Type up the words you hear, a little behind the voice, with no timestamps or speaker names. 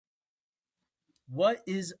What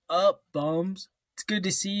is up, bums? It's good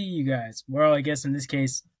to see you guys. Well, I guess in this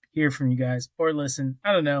case, hear from you guys or listen.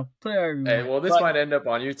 I don't know. Put it however you Hey, want. well, this But might end up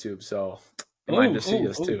on YouTube, so you might oh, just see oh,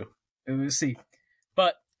 us oh, too. we'll see.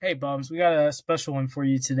 But hey, bums, we got a special one for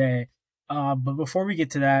you today. But before we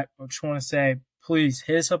get to that, I just want to say, please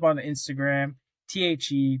hit us up on Instagram,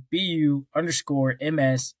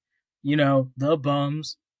 THEBU_MS. The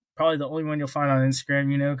bums. Probably the only one you'll find on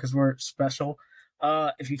Instagram, because we're special.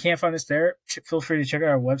 If you can't find us there, feel free to check out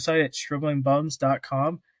our website at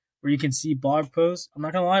strugglingBums.com, where you can see blog posts. I'm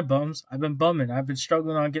not going to lie, bums. I've been bumming. I've been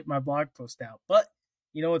struggling on getting my blog post out. But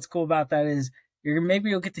you know what's cool about that is maybe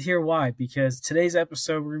you'll get to hear why, because today's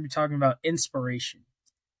episode, we're going to be talking about inspiration,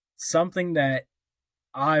 something that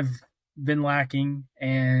I've been lacking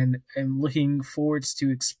and am looking forward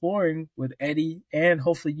to exploring with Eddie and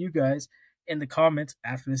hopefully you guys in the comments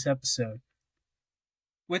after this episode.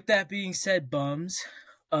 With that being said, bums,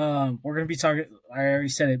 we're going to be talking, I already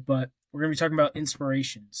said it, but we're going to be talking about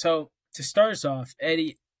inspiration. So to start us off,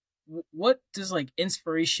 Eddie, what does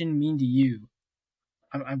inspiration mean to you?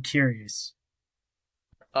 I'm curious.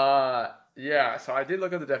 Yeah. So I did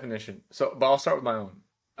look at the definition. But I'll start with my own.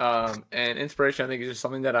 And inspiration, I think, is just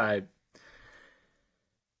something that I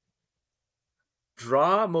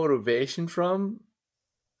draw motivation from,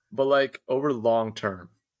 but over long term,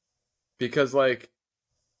 because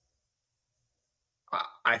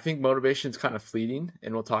I think motivation is kind of fleeting,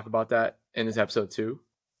 and we'll talk about that in this episode too.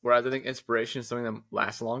 Whereas I think inspiration is something that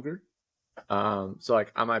lasts longer. So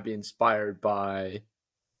I might be inspired by,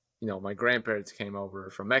 my grandparents came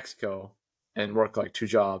over from Mexico and worked 2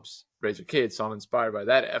 jobs, raise their kids. So I'm inspired by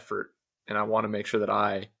that effort, and I want to make sure that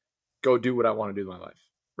I go do what I want to do in my life.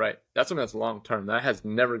 Right? That's something that's long term. That has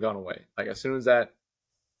never gone away. As soon as that.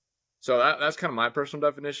 So that's kind of my personal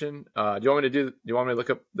definition. Do you want me to look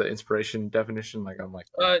up the inspiration definition? I'm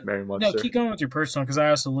Merriam-Webster. No, keep going with your personal, because I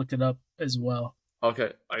also looked it up as well.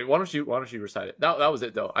 Okay. Why don't you recite it? That was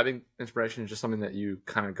it though. I think inspiration is just something that you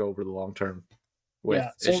kind of go over the long term with. Yeah,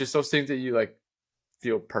 it's just those things that you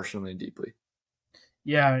feel personally and deeply.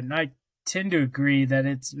 Yeah, and I tend to agree that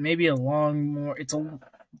it's maybe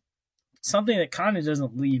something that kind of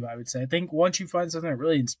doesn't leave, I would say. I think once you find something that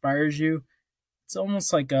really inspires you, it's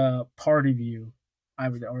almost like a part of you, I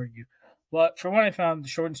would argue. But from what I found, the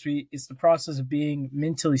short and sweet, it's the process of being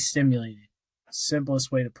mentally stimulated.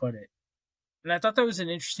 Simplest way to put it. And I thought that was an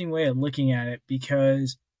interesting way of looking at it,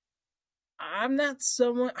 because I'm not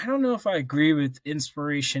someone, I don't know if I agree with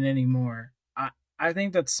inspiration anymore. I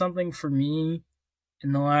think that's something for me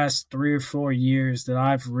in the last 3 or 4 years that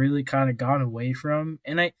I've really kind of gone away from.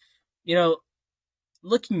 And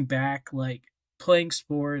looking back, playing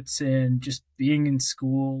sports and just being in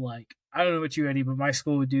school, I don't know what you, Eddie, but my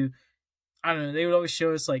school would do. I don't know. They would always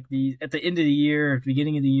show us at the end of the year, at the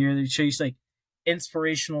beginning of the year, they'd show you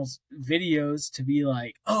inspirational videos to be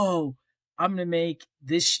oh, I'm going to make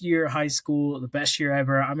this year high school the best year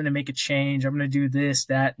ever. I'm going to make a change. I'm going to do this,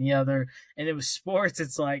 that, and the other. And it was sports.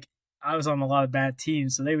 It's I was on a lot of bad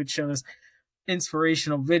teams, so they would show us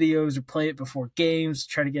inspirational videos or play it before games,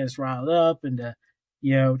 try to get us riled up and to,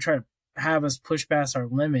 try to have us push past our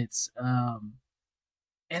limits.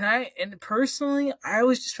 And personally, I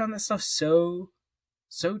always just found that stuff so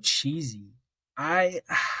cheesy. It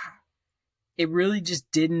really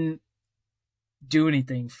just didn't do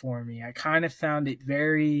anything for me. I kind of found it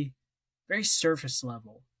very, very surface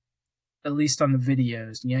level, at least on the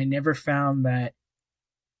videos. I never found that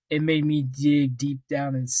it made me dig deep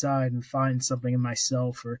down inside and find something in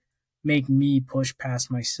myself, or make me push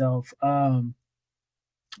past myself, or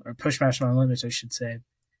push past my limits, I should say.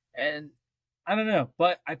 And I don't know,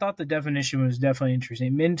 but I thought the definition was definitely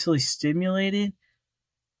interesting. Mentally stimulated.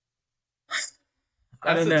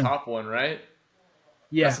 That's the top one, right?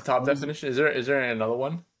 Yeah, that's the top definition. Is there another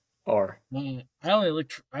one? Or I only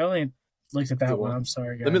looked at that one. I'm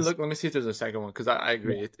sorry, guys. Let me see if there's a second one, because I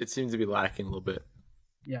agree. Yeah. It seems to be lacking a little bit.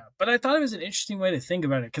 Yeah, but I thought it was an interesting way to think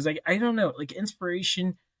about it, because I don't know,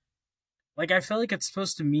 inspiration, I feel like it's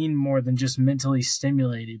supposed to mean more than just mentally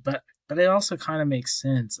stimulated, but it also kind of makes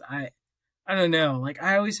sense. I don't know.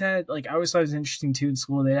 I always had I always thought it was interesting too in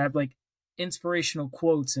school. They'd have inspirational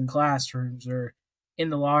quotes in classrooms or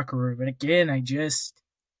in the locker room, and again, I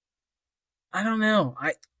don't know.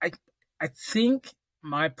 I think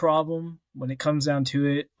my problem when it comes down to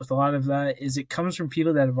it with a lot of that is it comes from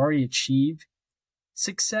people that have already achieved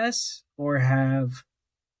success or have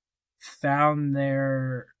found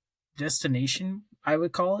their destination, I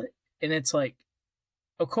would call it. And it's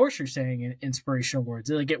of course you're saying inspirational words.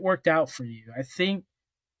 It worked out for you. I think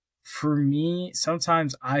for me,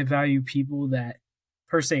 sometimes I value people that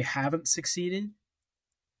per se haven't succeeded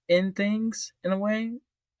in things in a way.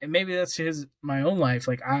 And maybe that's his my own life.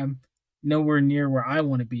 Like I'm nowhere near where I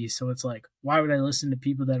want to be. So it's like, why would I listen to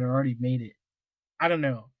people that already made it? I don't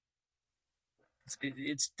know.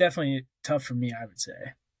 It's definitely tough for me, I would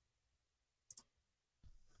say.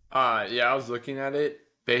 Yeah, I was looking at it.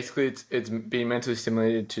 Basically, it's being mentally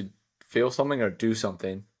stimulated to feel something or do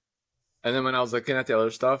something. And then when I was looking at the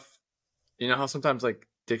other stuff, you know how sometimes like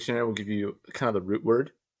dictionary will give you kind of the root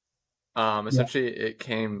word. Yeah. Essentially, it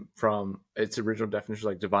came from its original definition,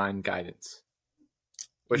 like divine guidance,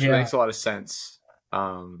 which Yeah. makes a lot of sense.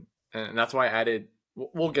 And that's why I added.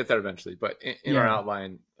 We'll get there eventually, but in our Yeah.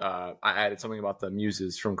 outline, I added something about the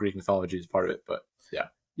muses from Greek mythology as part of it. But yeah,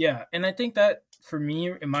 Yeah. And I think that for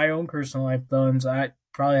me, in my own personal life, Bones, I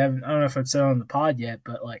probably haven't, I don't know if I've said it on the pod yet,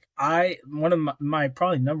 but like one of my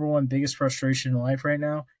probably number one biggest frustration in life right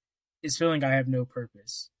now is feeling I have no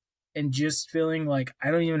purpose and just feeling like I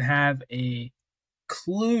don't even have a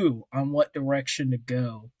clue on what direction to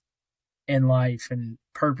go in life and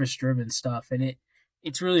purpose driven stuff. And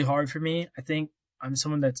it's really hard for me. I think I'm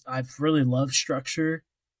someone I've really loved structure.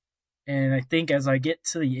 And I think as I get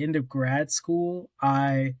to the end of grad school,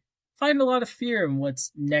 I find a lot of fear in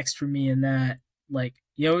what's next for me in that, like,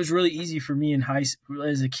 it was really easy for me in high school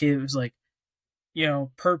as a kid. It was like,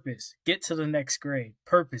 purpose, get to the next grade,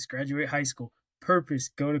 purpose, graduate high school, purpose,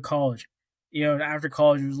 go to college. And after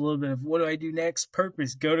college, it was a little bit of what do I do next?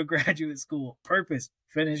 Purpose, go to graduate school, purpose,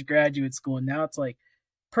 finish graduate school. And now it's like,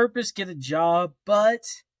 purpose, get a job, but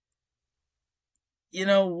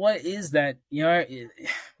what is that?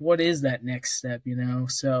 What is that next step?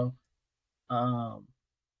 So um,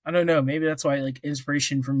 I don't know. Maybe that's why like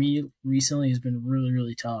inspiration for me recently has been really,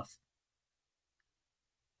 really tough.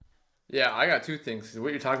 yeah, I got two things.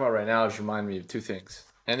 What you're talking about right now is remind me of two things,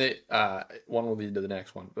 and one will lead to the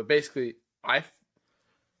next one. But basically, I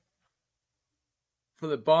for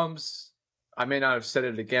the bums, I may not have said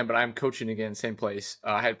it again, but I'm coaching again, same place.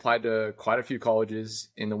 I had applied to quite a few colleges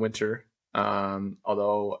in the winter,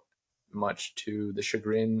 although much to the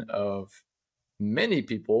chagrin of many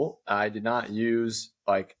people, I did not use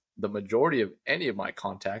like the majority of any of my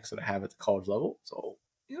contacts that I have at the college level. So,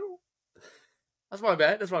 you know, that's my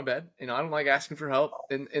bad. That's my bad. I don't like asking for help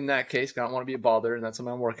in that case. I don't want to be a bother, and that's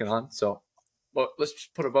something I'm working on. So, but let's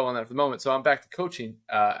just put a bow on that for the moment. So I'm back to coaching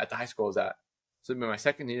at the high school I was at. So in my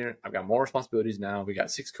second year, I've got more responsibilities now. We got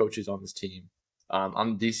 6 coaches on this team.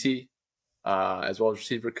 I'm DC as well as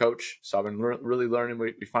receiver coach. So I've been really learning.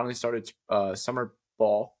 We finally started summer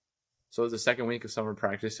ball. So it was the second week of summer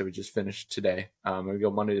practice that we just finished today. We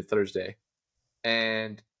go Monday to Thursday.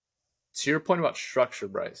 And to your point about structure,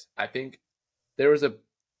 Bryce, I think there was a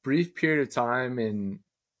brief period of time in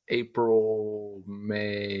April,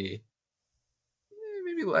 May,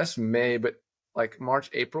 maybe less May, but like March,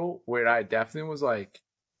 April, where I definitely was like,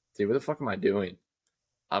 dude, what the fuck am I doing?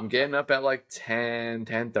 I'm getting up at like 10,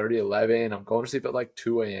 10:30, 11. I'm going to sleep at like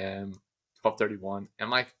 2 a.m., 12:31. And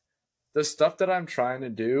like the stuff that I'm trying to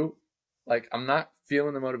do, like I'm not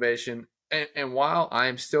feeling the motivation. And while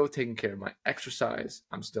I'm still taking care of my exercise,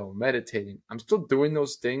 I'm still meditating, I'm still doing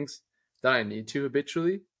those things that I need to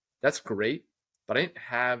habitually. That's great. But I didn't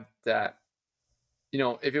have that.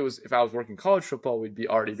 If I was working college football, we'd be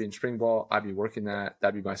already being spring ball. I'd be working that.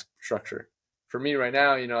 That'd be my structure. For me right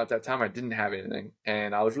now, at that time I didn't have anything,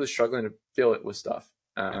 and I was really struggling to fill it with stuff,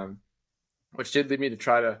 which did lead me to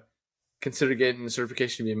try to consider getting the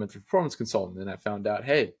certification to be a mental performance consultant. And I found out,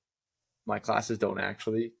 hey, my classes don't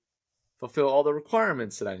actually fulfill all the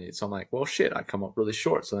requirements that I need. So I'm like, well, shit, I come up really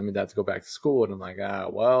short. So then we have to go back to school. And I'm like,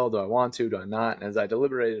 well, do I want to? Do I not? And as I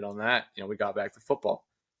deliberated on that, we got back to football.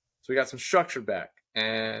 So we got some structure back.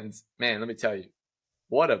 And man, let me tell you,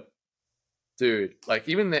 what a dude. Like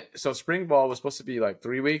so spring ball was supposed to be like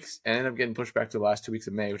 3 weeks and ended up getting pushed back to the last 2 weeks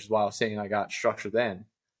of May, which is why I was saying I got structure then.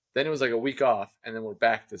 Then it was like a week off, and then we're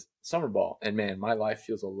back to summer ball. And man, my life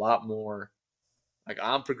feels a lot more like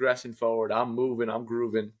I'm progressing forward. I'm moving. I'm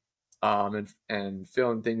grooving, and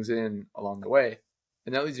filling things in along the way.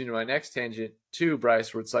 And that leads me to my next tangent too,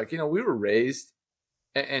 Bryce, where it's like, we were raised,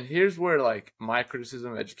 and here's where like my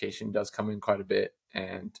criticism of education does come in quite a bit.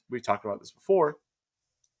 And we talked about this before.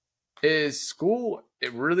 Is school?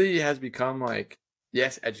 It really has become like,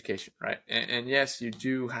 yes, education, right? And yes, you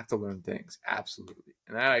do have to learn things, absolutely,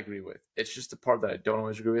 and that I agree with. It's just the part that I don't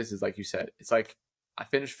always agree with is like you said, it's like I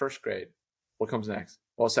finished first grade. What comes next?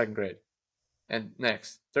 Well, second grade, and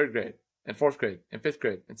next third grade, and fourth grade, and fifth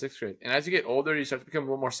grade, and sixth grade. And as you get older, you start to become a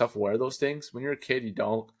little more self-aware of those things. When you're a kid, you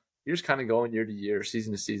don't. You're just kind of going year to year,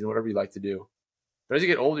 season to season, whatever you like to do. But as you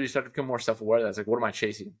get older, you start to become more self-aware. That's like, what am I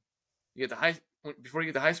chasing? You get to before you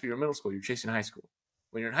get to high school, you're in middle school. You're chasing high school.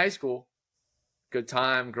 When you're in high school, good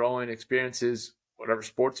time, growing experiences, whatever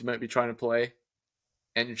sports you might be trying to play,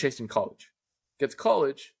 and you're chasing college. Get to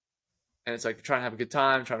college, and it's like you're trying to have a good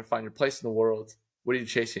time, trying to find your place in the world. What are you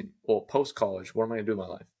chasing? Well, post college, what am I gonna do with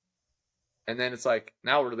my life? And then it's like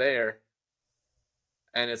now we're there,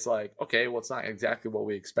 and it's like, okay, well, it's not exactly what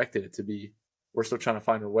we expected it to be. We're still trying to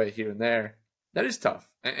find our way here and there. That is tough,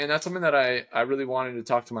 and that's something that I really wanted to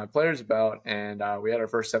talk to my players about. And we had our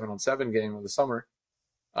first 7-on-7 game of the summer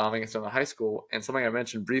against another high school, and something I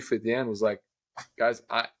mentioned briefly at the end was like, guys,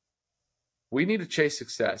 we need to chase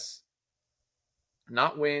success,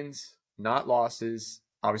 not wins, not losses.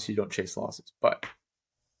 Obviously, you don't chase losses, but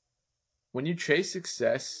when you chase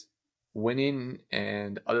success, winning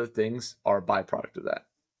and other things are a byproduct of that.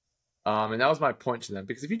 And that was my point to them,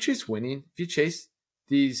 because if you chase winning, if you chase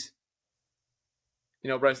these,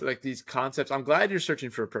 Bryce, like these concepts, I'm glad you're searching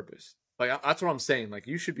for a purpose. Like, that's what I'm saying. Like,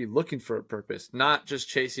 you should be looking for a purpose, not just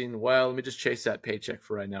chasing, well, let me just chase that paycheck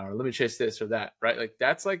for right now, or let me chase this or that, right? Like,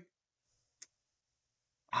 that's like,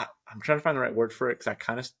 I'm trying to find the right word for it, because I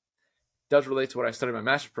kind of does relate to what I studied in my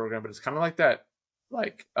master's program, but it's kind of like that,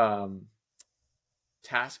 like,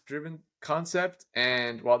 task-driven concept.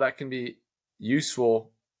 And while that can be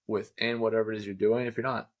useful within whatever it is you're doing, if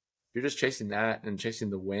you're just chasing that and chasing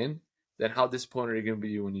the win, then how disappointed are you going to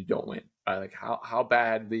be when you don't win? Right? Like, how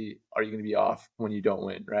badly are you going to be off when you don't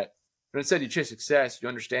win, right? But instead, you chase success. You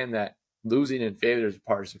understand that losing and failure is a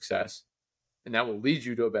part of success, and that will lead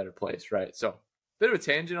you to a better place, right? So, bit of a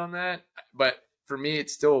tangent on that, but for me,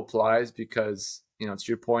 it still applies, because it's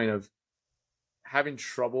your point of having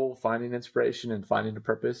trouble finding inspiration and finding a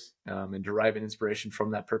purpose, and deriving inspiration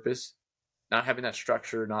from that purpose. Not having that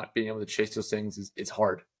structure, not being able to chase those things it's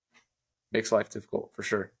hard. Makes life difficult for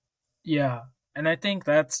sure. Yeah. And I think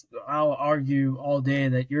I'll argue all day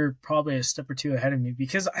that you're probably a step or two ahead of me,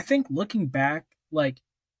 because I think looking back, like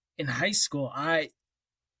in high school, I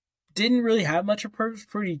didn't really have much of purpose,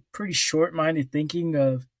 pretty short-minded thinking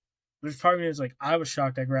of, there's part of me that was like, I was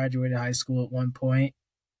shocked I graduated high school at one point,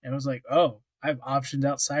 and I was like, oh, I have options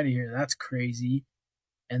outside of here. That's crazy.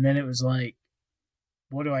 And then it was like,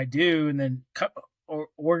 what do I do? And then, I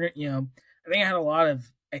think I had a lot of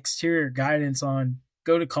exterior guidance on,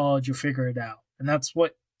 go to college, you'll figure it out. And that's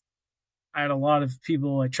what I had a lot of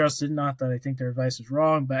people I trusted. Not that I think their advice was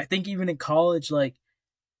wrong, but I think even in college, like,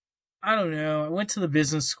 I don't know, I went to the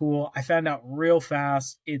business school. I found out real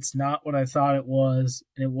fast it's not what I thought it was,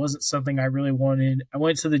 and it wasn't something I really wanted. I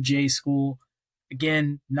went to the J school.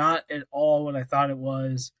 Again, not at all what I thought it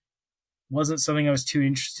was. Wasn't something I was too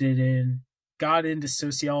interested in. Got into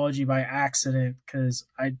sociology by accident because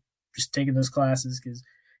I just taken those classes because,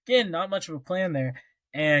 again, not much of a plan there,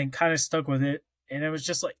 and kind of stuck with it. And it was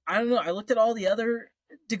just like, I don't know, I looked at all the other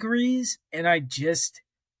degrees and I just,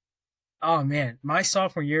 oh man, my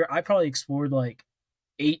sophomore year, I probably explored like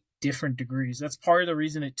 8 different degrees. That's part of the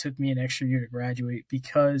reason it took me an extra year to graduate,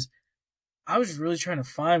 because I was really trying to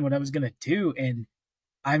find what I was going to do. And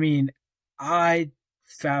I mean, I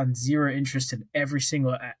found zero interest in every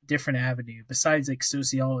single different avenue besides like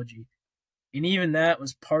sociology. And even that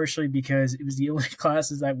was partially because it was the only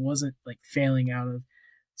classes I wasn't like failing out of.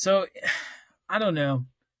 So I don't know.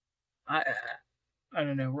 I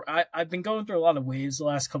don't know. I've been going through a lot of waves the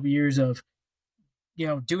last couple of years of,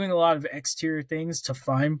 doing a lot of exterior things to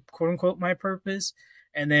find quote unquote my purpose,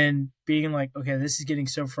 and then being like, okay, this is getting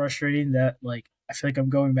so frustrating that like I feel like I'm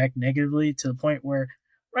going back negatively to the point where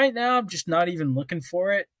right now I'm just not even looking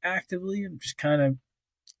for it actively. I'm just kind of,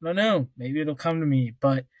 I don't know, maybe it'll come to me,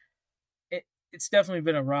 but it's definitely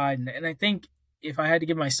been a ride. And I think if I had to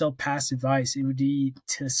give myself past advice, it would be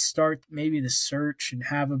to start maybe the search and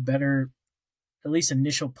have a better, at least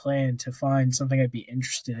initial plan to find something I'd be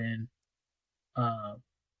interested in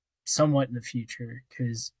somewhat in the future.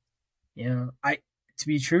 Because, to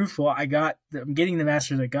be truthful, I'm getting the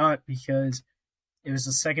master's I got because it was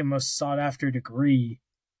the second most sought after degree,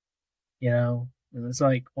 and it's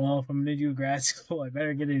like, well, if I'm going to do grad school, I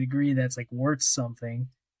better get a degree that's like worth something,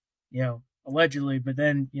 allegedly. But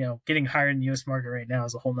then, getting hired in the U.S. market right now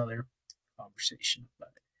is a whole nother conversation.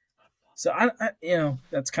 But so I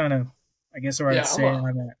that's kind of, I guess, where I'd say I'm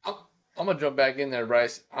at. I'm gonna jump back in there,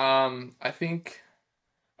 Bryce. I think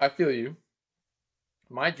I feel you.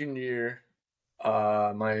 My junior year,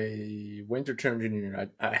 my winter term junior year,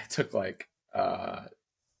 I took like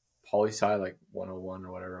poli sci, like 101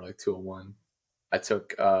 or whatever, like 201. I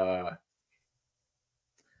took a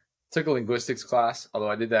linguistics class, although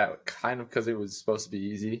I did that kind of because it was supposed to be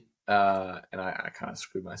easy, and I kind of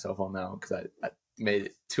screwed myself on that one because I made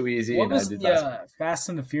it too easy. What was I did the Fast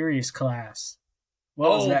and the Furious class?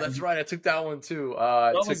 Was that? That's right. I took that one too.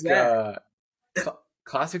 What was that?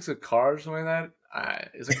 Classics of cars, something like that.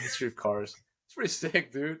 It's like history of cars. It's pretty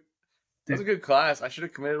sick, dude. That was Dude, a good class. I should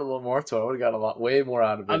have committed a little more to it. I would have got way more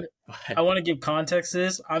out of I'm, it. I But want to give context to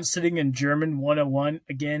this. I'm sitting in German 101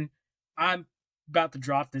 again. I'm about to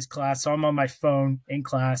drop this class, so I'm on my phone in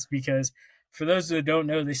class because for those that don't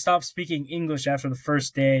know, they stopped speaking English after the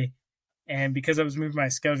first day. And because I was moving my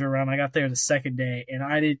schedule around, I got there the second day and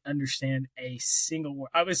I didn't understand a single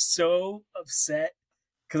word. I was so upset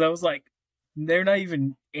because I was like, they're not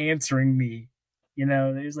even answering me. You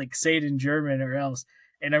know, they was like, say it in German or else.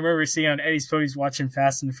 And I remember seeing on Eddie's Ponies watching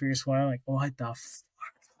Fast and the Furious 1. I'm like, what the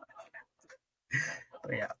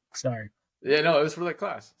But yeah, sorry. yeah, no, it was for that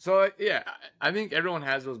class. So like, yeah, I think everyone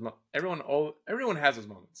has those. Everyone has those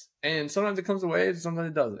moments, and sometimes it comes away, and sometimes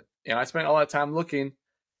it doesn't. You know, I spent all that time looking,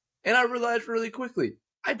 and I realized really quickly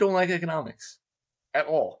I don't like economics at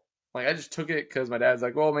all. Like I just took it because my dad's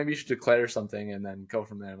like, well, maybe you should declare something and then go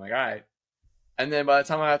from there. I'm like, all right. And then by the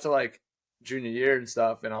time I got to like junior year and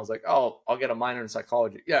stuff, and I was like, oh, I'll get a minor in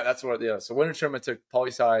psychology. Yeah, that's what. Yeah, so winter term I took poli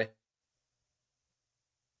sci,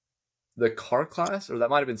 the car class, or that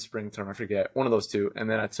might have been spring term. I forget, one of those two. And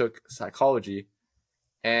then I took psychology,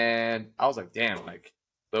 and I was like, damn, like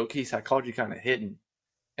low key psychology kind of hitting.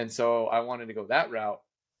 And so I wanted to go that route,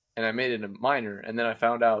 and I made it a minor. And then I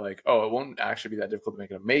found out like, oh, it won't actually be that difficult to make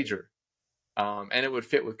it a major, and it would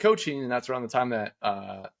fit with coaching. And that's around the time that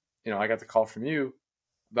I got the call from you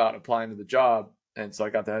about applying to the job, and so I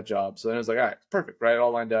got that job. So then it was like, all right, perfect, right? It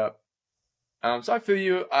all lined up. So I feel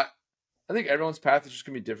you. I think everyone's path is just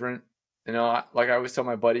gonna be different. You know, like I always tell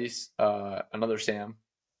my buddies, another Sam,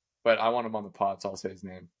 but I want him on the pod, so I'll say his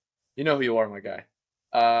name. You know who you are, my guy.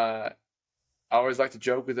 I always like to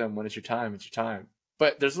joke with him, when it's your time, it's your time.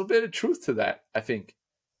 But there's a little bit of truth to that, I think.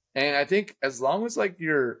 And I think as long as like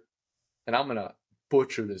and I'm gonna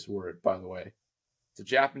butcher this word, by the way. It's a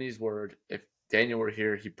Japanese word. If Daniel were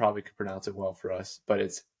here, he probably could pronounce it well for us. But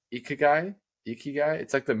it's ikigai. Ikigai.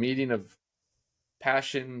 It's like the meeting of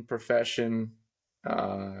passion, profession,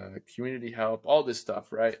 community help, all this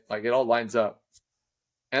stuff, right? Like it all lines up.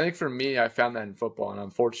 And I think for me, I found that in football, and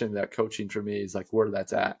I'm fortunate that coaching for me is like where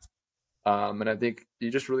that's at. And I think you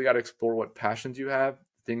just really got to explore what passions you have,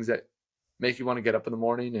 things that make you want to get up in the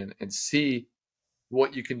morning and see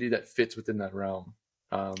what you can do that fits within that realm.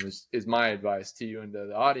 Is my advice to you and to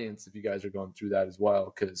the audience if you guys are going through that as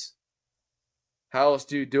well. Because how else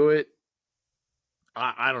do you do it?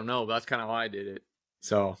 I don't know. But that's kind of how I did it.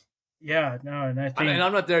 So Yeah, no, and I think and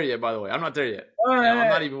I'm not there yet. By the way, I'm not there yet. I'm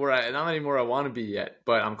not even where I want to be yet.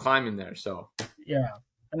 But I'm climbing there. So yeah,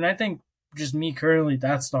 and I think just me currently,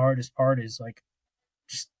 that's the hardest part is like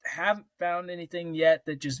just haven't found anything yet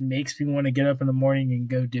that just makes me want to get up in the morning and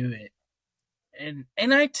go do it.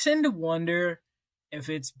 And I tend to wonder if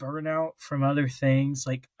it's burnout from other things.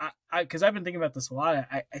 Like I because I've been thinking about this a lot.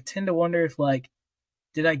 I tend to wonder if like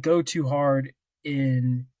did I go too hard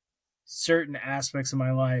in certain aspects of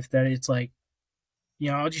my life that it's like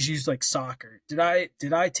I'll just use like soccer. Did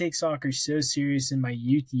I take soccer so serious in my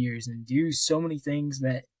youth years and do so many things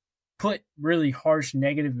that put really harsh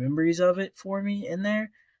negative memories of it for me in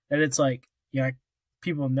there that it's like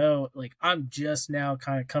people know like I'm just now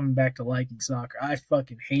kind of coming back to liking soccer. I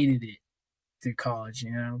fucking hated it through college.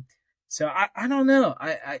 So I don't know.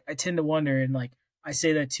 I tend to wonder, and like I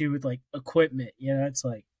say that too with like equipment. It's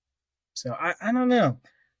like so I don't know.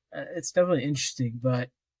 It's definitely interesting, but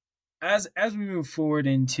as we move forward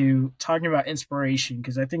into talking about inspiration,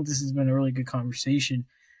 because I think this has been a really good conversation.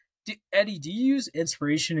 Eddie, do you use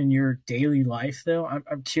inspiration in your daily life though?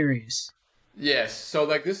 I'm curious. yes. So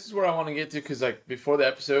like this is where I want to get to, because like before the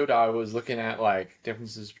episode, I was looking at like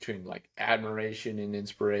differences between like admiration and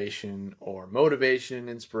inspiration, or motivation and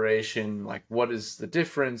inspiration. Like what is the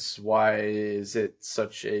difference? Why is it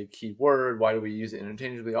such a key word? Why do we use it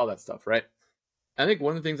interchangeably? All that stuff, right? I think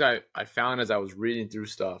one of the things I found as I was reading through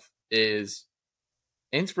stuff is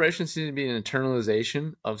inspiration seems to be an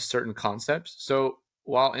internalization of certain concepts. So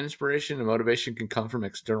while inspiration and motivation can come from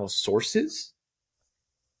external sources,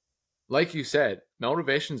 like you said,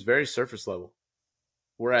 motivation is very surface level,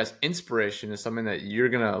 whereas inspiration is something that you're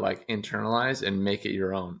gonna like internalize and make it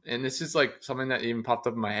your own. And this is like something that even popped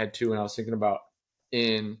up in my head too when I was thinking about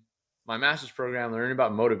in my master's program, learning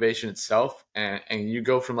about motivation itself, and you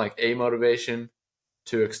go from like a motivation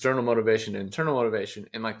to external motivation to internal motivation,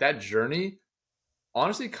 and like that journey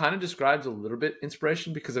honestly kind of describes a little bit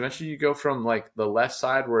inspiration, because eventually you go from like the left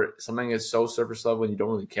side where something is so surface level and you don't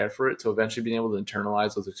really care for it, to eventually being able to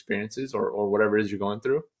internalize those experiences or whatever it is you're going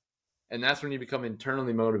through. And that's when you become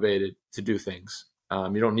internally motivated to do things.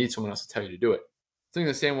 You don't need someone else to tell you to do it. I think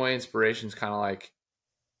the same way inspiration is kind of like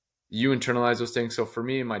you internalize those things. So for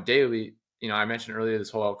me in my daily, I mentioned earlier this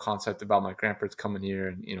whole concept about my grandparents coming here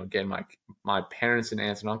and, getting my parents and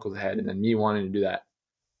aunts and uncles ahead, and then me wanting to do that.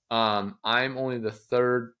 I'm only the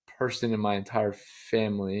third person in my entire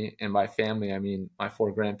family, and by family I mean my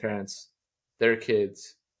 4 grandparents, their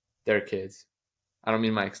kids, their kids. I don't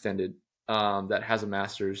mean my extended, that has a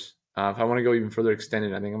master's. If I want to go even further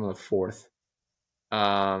extended, I think I'm the 4th.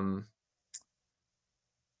 Um,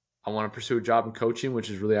 I want to pursue a job in coaching,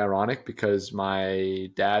 which is really ironic because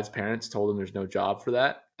my dad's parents told him there's no job for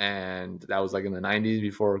that. And that was like in the 90s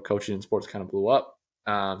before coaching in sports kind of blew up.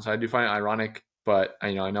 So I do find it ironic, but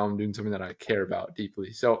I know I'm doing something that I care about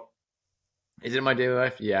deeply. So is it in my daily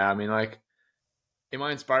life? Yeah. I mean, like, am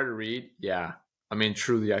I inspired to read? Yeah. I mean,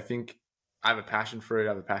 truly, I think I have a passion for it. I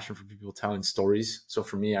have a passion for people telling stories. So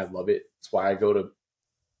for me, I love it. That's why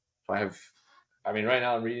right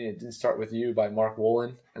now I'm reading It Didn't Start With You by Mark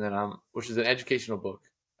Wolin, and then which is an educational book,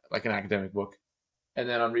 like an academic book. And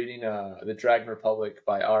then I'm reading The Dragon Republic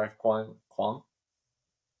by R.F. Kuang.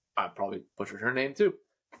 I probably butchered her name too.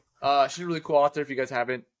 She's a really cool author. If you guys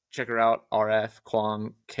haven't, check her out. R.F.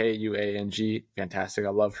 Kuang, Kuang. Fantastic. I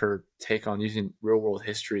love her take on using real world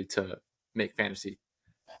history to make fantasy.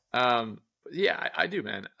 Yeah, I do,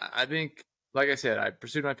 man. I think, like I said, I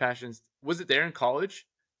pursued my passions. Was it there in college?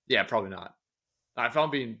 Yeah, probably not. I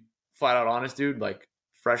found being flat out honest, dude, like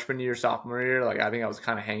freshman year, sophomore year, like I think I was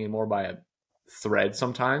kind of hanging more by a thread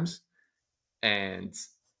sometimes. And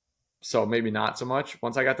so maybe not so much.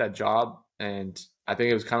 Once I got that job, and I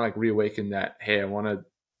think it was kind of like reawakened that, hey, I want to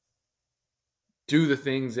do the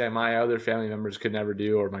things that my other family members could never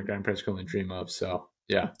do or my grandparents could only dream of. So,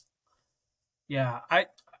 yeah. Yeah, I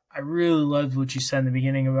really loved what you said in the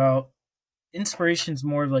beginning about inspiration is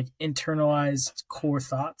more of like internalized core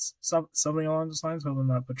thoughts, something along those lines. Hope I'm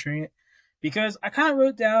not butchering it, because I kind of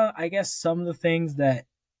wrote down, I guess, some of the things that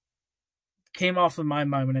came off of my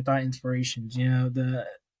mind when I thought inspirations. The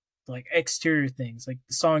like exterior things, like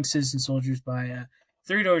the song "Citizen Soldiers" by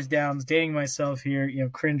Three Doors Down, dating myself here.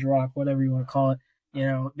 Cringe rock, whatever you want to call it.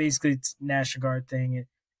 Basically it's National Guard thing,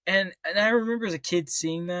 and I remember as a kid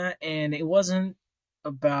seeing that, and it wasn't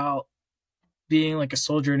about being like a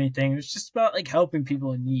soldier or anything. It was just about like helping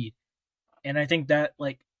people in need. And I think that,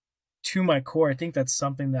 like, to my core, I think that's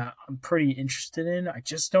something that I'm pretty interested in. I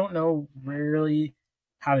just don't know really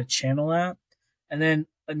how to channel that. And then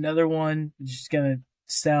another one, which is gonna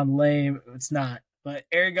sound lame, it's not. But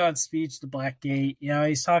Aragon's speech, The Black Gate,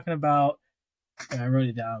 he's talking about, I wrote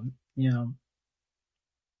it down,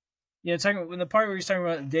 talking when the part where he's talking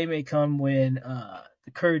about the day may come when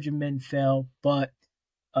the courage of men fail, but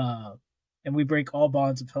and we break all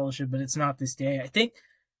bonds of fellowship, but it's not this day. I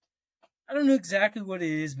don't know exactly what it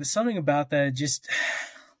is, but something about that just,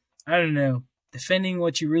 I don't know, defending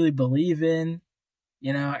what you really believe in.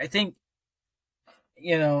 I think,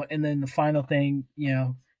 and then the final thing,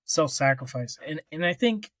 self-sacrifice. And I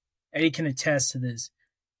think Eddie can attest to this.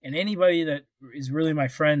 And anybody that is really my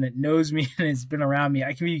friend that knows me and has been around me,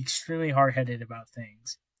 I can be extremely hard-headed about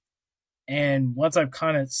things. And once I've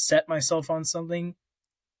kind of set myself on something,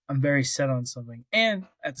 I'm very set on something. And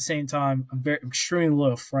at the same time, I'm extremely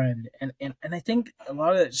loyal friend. And I think a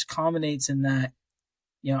lot of that just culminates in that,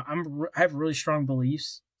 I have really strong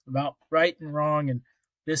beliefs about right and wrong and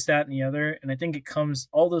this, that, and the other. And I think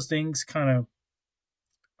all those things kind of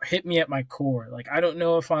hit me at my core. Like, I don't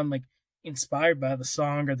know if I'm like inspired by the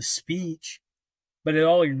song or the speech, but it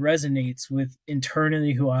all resonates with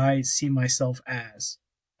internally who I see myself as.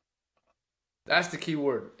 That's the key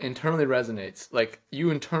word. Internally resonates. Like, you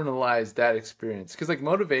internalize that experience. Because, like,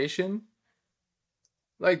 motivation,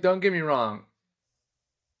 like, don't get me wrong.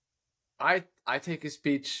 I take a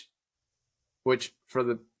speech, which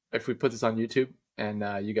if we put this on YouTube and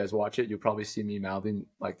you guys watch it, you'll probably see me mouthing,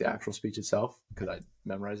 like, the actual speech itself because I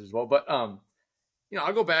memorize as well. But, I'll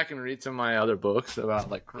go back and read some of my other books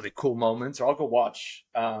about, like, really cool moments. Or I'll go watch,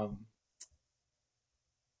 like,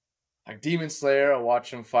 Demon Slayer. I'll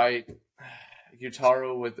watch him fight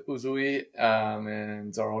Gyutaro with Uzui,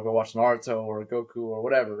 or I'll go watch Naruto or Goku or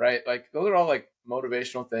whatever, right? Like, those are all like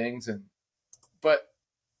motivational things, but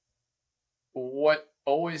what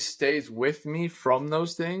always stays with me from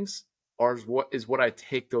those things is what I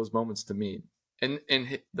take those moments to mean. And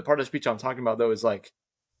the part of the speech I'm talking about though is like,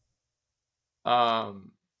 is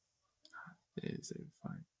it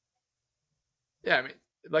fine? Yeah, I mean,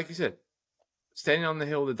 like you said, standing on the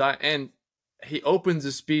hill to die, and he opens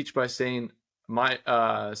the speech by saying, my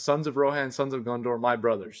sons of Rohan, sons of Gondor, my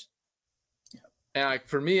brothers. Yeah. And like,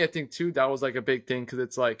 for me, I think too, that was like a big thing, because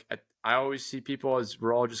it's like, I always see people as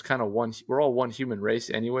we're all just kind of we're all one human race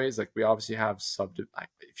anyways. Like, we obviously have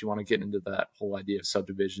if you want to get into that whole idea of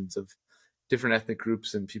subdivisions of different ethnic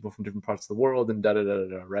groups and people from different parts of the world and da da da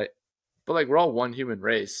da, right? But like we're all one human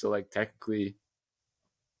race, so like technically,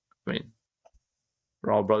 I mean,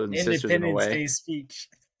 we're all brothers and sisters in a Independence way. Day speech.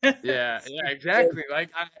 Yeah, exactly.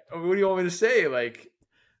 Like, what do you want me to say? Like,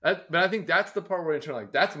 but I think that's the part where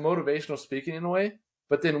like that's motivational speaking in a way.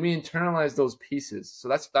 But then we internalize those pieces. So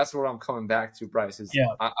that's what I'm coming back to, Bryce. Is Yeah.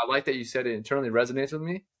 I like that you said it internally resonates with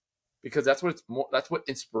me because that's what it's more. That's what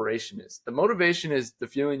inspiration is. The motivation is the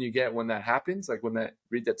feeling you get when that happens, like when that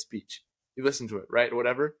read that speech, you listen to it, right, or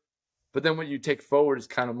whatever. But then what you take forward is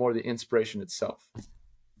kind of more the inspiration itself.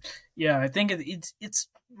 Yeah, I think it's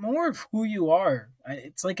more of who you are.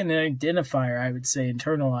 It's like an identifier, I would say,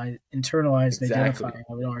 internalized Exactly. identifier.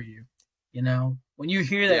 I would argue. You know, when you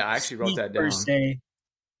hear that Yeah, I actually wrote speech that per down. se,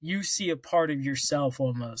 you see a part of yourself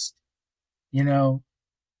almost. You know,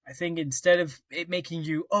 I think instead of it making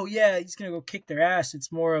you, oh yeah, he's gonna go kick their ass,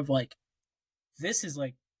 it's more of like, this is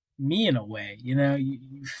like me in a way. You know,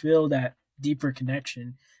 you feel that deeper connection.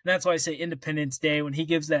 And that's why I say Independence Day when he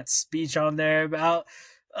gives that speech on there about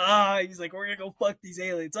he's like, we're gonna go fuck these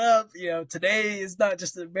aliens up. You know, today is not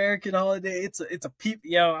just an American holiday, it's a people,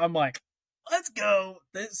 you know, I'm like, let's go.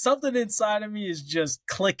 There's something inside of me is just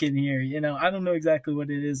clicking here. You know, I don't know exactly what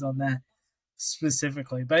it is on that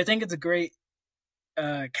specifically, but I think it's a great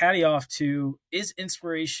caddy off to, is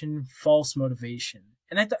inspiration false motivation?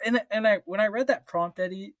 And I when I read that prompt,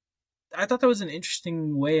 Eddie, I thought that was an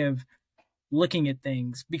interesting way of looking at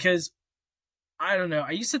things because I don't know.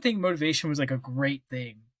 I used to think motivation was like a great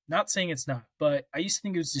thing. Not saying it's not, but I used to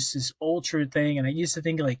think it was just this ultra thing. And I used to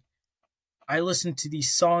think like I listen to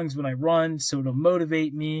these songs when I run, so it'll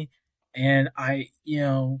motivate me. And I, you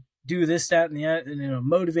know, do this, that, and the other, and it'll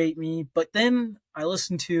motivate me. But then I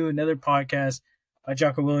listened to another podcast by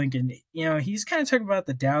Jocko Willink, and you know, he's kind of talking about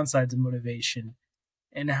the downsides of motivation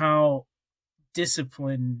and how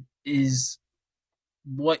discipline is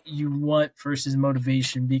what you want versus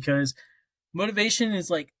motivation, because motivation is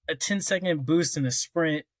like a 10-second boost in a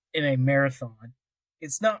sprint in a marathon.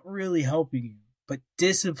 It's not really helping you, but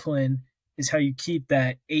discipline is how you keep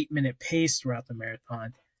that 8-minute pace throughout the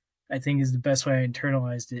marathon. I think is the best way I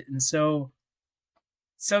internalized it. And so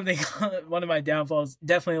something, one of my downfalls,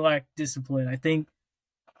 definitely lack discipline. I think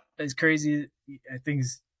as crazy, I think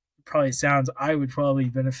probably sounds, I would probably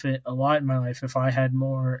benefit a lot in my life if I had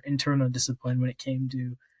more internal discipline when it came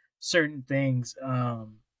to certain things.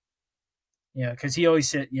 You know, because he always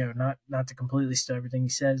said, you know, not to completely steal everything he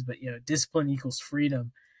says, but you know, discipline equals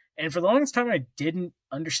freedom. And for the longest time, I didn't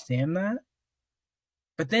understand that,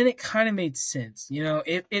 but then it kind of made sense. You know,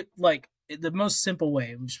 it like the most simple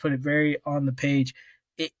way. We'll just put it very on the page.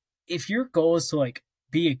 It If your goal is to like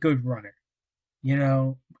be a good runner, you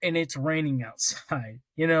know, and it's raining outside,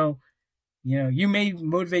 you know, you may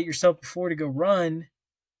motivate yourself before to go run,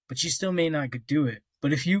 but you still may not do it.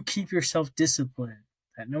 But if you keep yourself disciplined,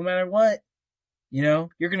 that no matter what, you know,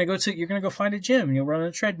 you're gonna go find a gym and you'll run on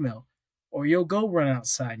a treadmill, or you'll go run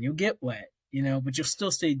outside and you'll get wet, you know, but you'll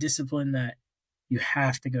still stay disciplined that you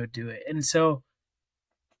have to go do it. And so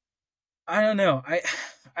I don't know.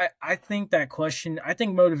 I think that question, I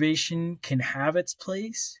think motivation can have its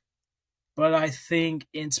place, but I think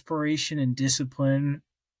inspiration and discipline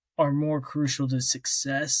are more crucial to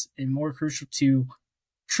success and more crucial to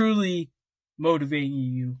truly motivating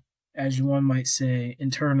you, as one might say,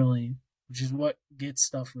 internally, which is what gets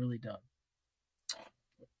stuff really done.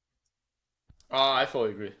 I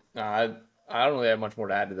fully agree. No, I don't really have much more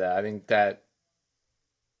to add to that. I think that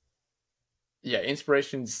yeah,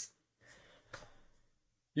 inspirations.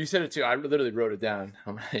 You said it too. I literally wrote it down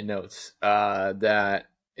on my notes. That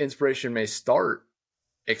inspiration may start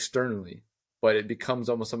externally, but it becomes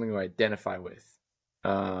almost something to identify with.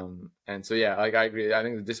 And so yeah, like I agree. I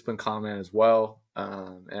think the discipline comment as well.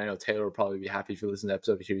 And I know Taylor will probably be happy if you listen to the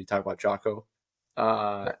episode to hear you talk about Jocko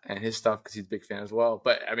and his stuff because he's a big fan as well.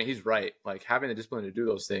 But I mean, he's right. Like having the discipline to do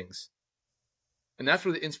those things, and that's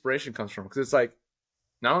where the inspiration comes from. Because it's like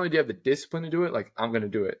not only do you have the discipline to do it, like I'm going to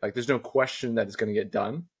do it. Like there's no question that it's going to get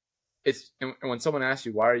done. It's and when someone asks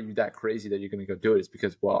you why are you that crazy that you're going to go do it, it's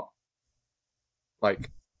because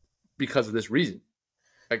like because of this reason.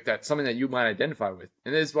 Like that's something that you might identify with.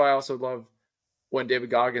 And this is why I also love when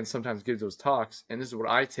David Goggins sometimes gives those talks. And this is what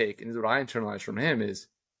I take and this is what I internalize from him is,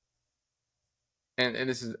 and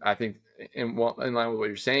this is, I think, in line with what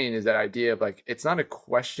you're saying, is that idea of like, it's not a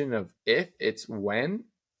question of if, it's when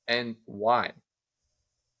and why.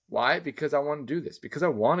 Why? Because I want to do this. Because I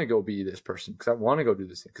want to go be this person. Because I want to go do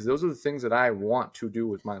this thing. Because those are the things that I want to do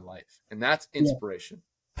with my life. And that's inspiration,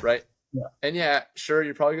 right? Yeah. And yeah, sure,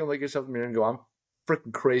 you're probably going to look at yourself in the mirror and go, I'm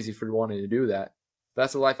freaking crazy for wanting to do that. But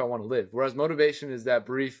that's the life I want to live. Whereas motivation is that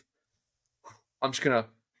brief, I'm just gonna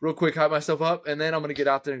real quick hype myself up, and then I'm gonna get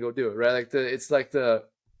out there and go do it. Right? It's like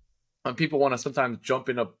when people want to sometimes jump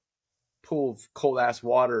in a pool of cold ass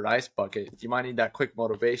water or ice bucket, you might need that quick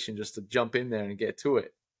motivation just to jump in there and get to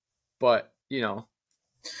it. But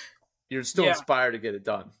you're still inspired to get it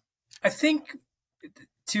done. I think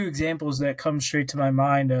two examples that come straight to my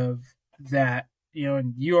mind of that,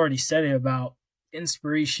 and you already said it about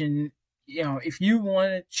inspiration. If you want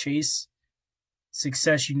to chase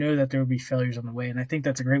success, that there will be failures on the way. And I think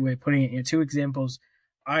that's a great way of putting it. Two examples.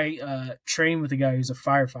 I train with a guy who's a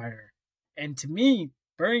firefighter. And to me,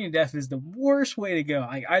 burning to death is the worst way to go.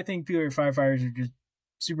 I think people who are firefighters are just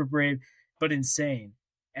super brave, but insane.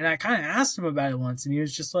 And I kind of asked him about it once, and he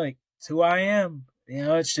was just like, it's who I am.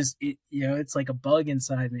 It's just, it's like a bug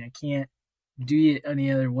inside me. I can't do it any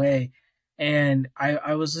other way. And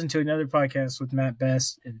I was listening to another podcast with Matt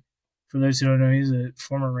Best, and for those who don't know, he's a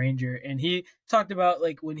former Ranger, and he talked about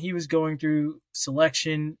like when he was going through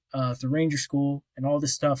selection through Ranger school and all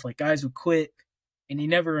this stuff, like guys would quit, and he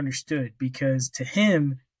never understood because to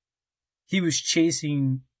him, he was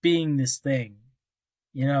chasing being this thing.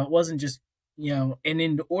 It wasn't just, and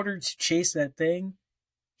in order to chase that thing,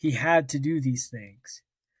 he had to do these things.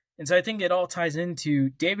 And so I think it all ties into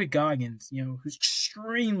David Goggins, who's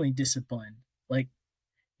extremely disciplined. Like,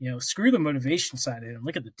 screw the motivation side of it and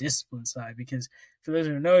look at the discipline side, because for those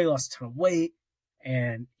who don't know, he lost a ton of weight,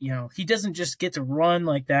 and, he doesn't just get to run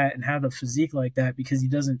like that and have the physique like that because he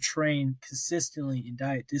doesn't train consistently and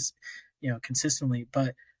diet consistently.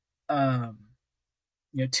 But,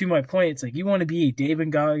 to my point, it's like you want to be a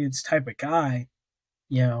David Goggins type of guy,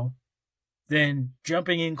 then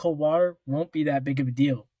jumping in cold water won't be that big of a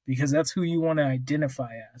deal because that's who you want to identify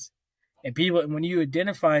as. And people, when you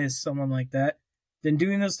identify as someone like that, then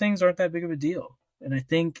doing those things aren't that big of a deal. And I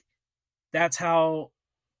think that's how,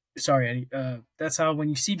 that's how when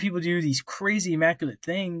you see people do these crazy immaculate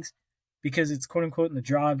things because it's quote unquote in the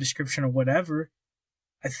job description or whatever,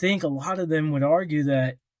 I think a lot of them would argue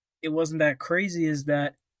that it wasn't that crazy, is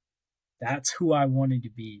that that's who I wanted to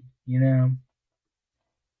be,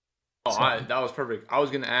 Oh, that was perfect. I was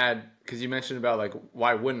going to add, because you mentioned about like,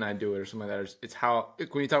 why wouldn't I do it or something like that. It's how,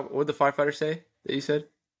 when you talk, what did the firefighter say that you said?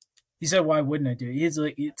 He said, why wouldn't I do it? It's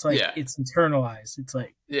internalized. It's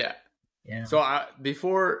like, yeah. So at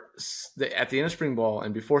the end of spring ball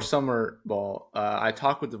and before summer ball, I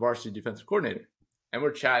talked with the varsity defensive coordinator, and we're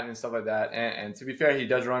chatting and stuff like that. And to be fair, he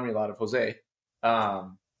does remind me a lot of Jose,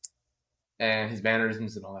 and his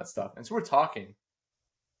mannerisms and all that stuff. And so we're talking,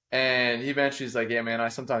 and he mentions, he's like, yeah, man, I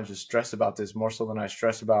sometimes just stress about this more so than I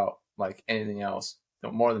stress about like anything else,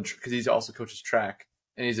 more than, because he's also coaches track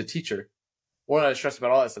and he's a teacher. More than I stress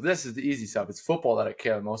about all that stuff. This is the easy stuff. It's football that I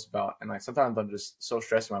care the most about. And like sometimes I'm just so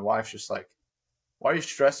stressed. My wife's just like, why are you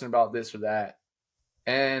stressing about this or that?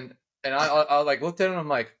 And I like looked at him and I'm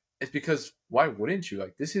like, it's because why wouldn't you?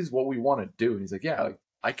 Like, this is what we want to do. And he's like, yeah, like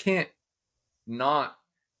I can't not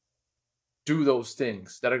do those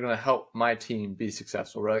things that are going to help my team be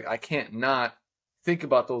successful. Right? Like, I can't not think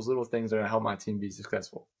about those little things that are going to help my team be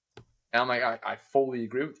successful. And I'm like, I fully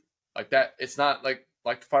agree with you. Like that, it's not like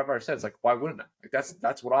the firefighter says, like, why wouldn't I? Like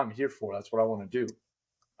that's what I'm here for. That's what I want to do.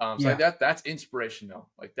 So that's inspiration though.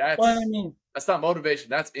 Like that's not motivation.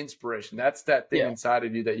 That's inspiration. That's that thing inside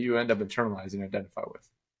of you that you end up internalizing and identify with.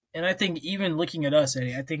 And I think even looking at us,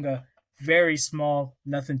 Eddie, I think a very small,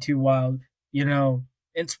 nothing too wild,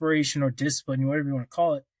 inspiration or discipline, whatever you want to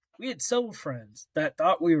call it. We had several friends that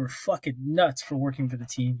thought we were fucking nuts for working for the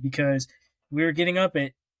team because we were getting up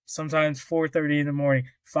at sometimes 4:30 in the morning,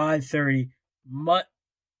 5:30,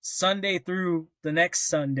 Sunday through the next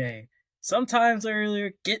Sunday, sometimes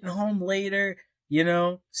earlier, getting home later,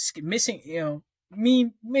 missing,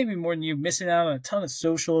 me, maybe more than you, missing out on a ton of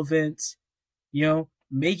social events,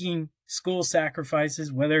 making school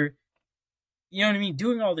sacrifices, whether,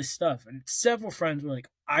 doing all this stuff. And several friends were like,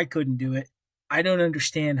 I couldn't do it. I don't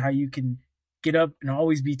understand how you can get up and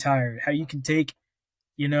always be tired, how you can take,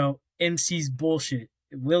 MC's bullshit,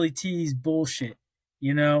 Willie T's bullshit,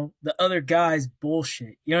 the other guy's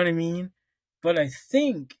bullshit. You know what I mean? But I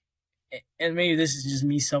think, and maybe this is just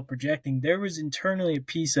me self-projecting, there was internally a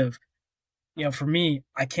piece of, for me,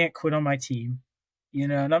 I can't quit on my team,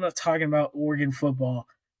 and I'm not talking about Oregon football.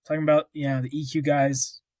 I'm talking about, the EQ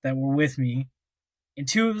guys that were with me. And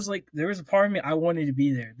two, it was like, there was a part of me, I wanted to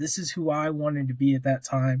be there. This is who I wanted to be at that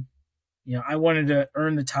time. I wanted to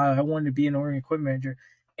earn the title. I wanted to be an Oregon equipment manager.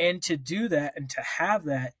 And to do that and to have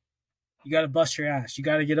that, you got to bust your ass. You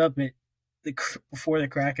got to get up before the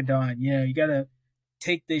crack of dawn. You got to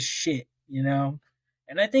take this shit, And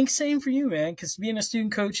I think same for you, man, because being a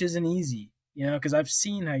student coach isn't easy, because I've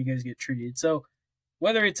seen how you guys get treated. So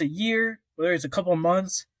whether it's a year, whether it's a couple of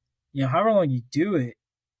months, however long you do it,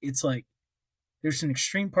 it's like there's an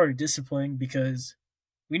extreme part of discipline because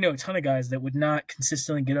we know a ton of guys that would not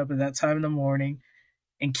consistently get up at that time in the morning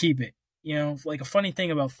and keep it. Like a funny thing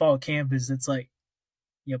about fall camp is it's like,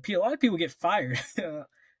 a lot of people get fired.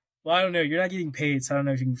 Well, I don't know. You're not getting paid, so I don't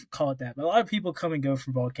know if you can call it that. But a lot of people come and go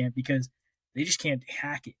from fall camp because they just can't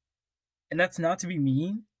hack it. And that's not to be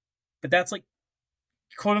mean, but that's like,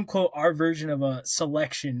 quote unquote, our version of a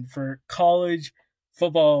selection for college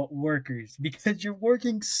football workers because you're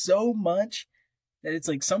working so much that it's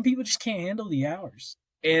like some people just can't handle the hours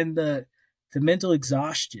and the mental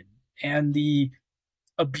exhaustion and the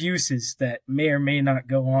abuses that may or may not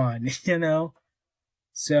go on,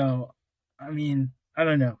 So, I mean, I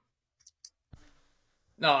don't know.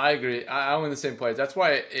 No, I agree. I'm in the same place. That's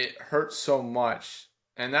why it hurts so much.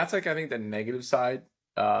 And that's like, I think, the negative side,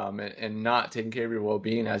 and not taking care of your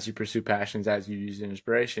well-being as you pursue passions, as you use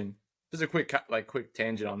inspiration. Just a quick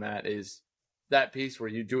tangent on that is that piece where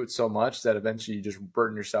you do it so much that eventually you just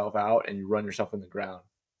burn yourself out and you run yourself in the ground.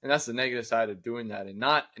 And that's the negative side of doing that and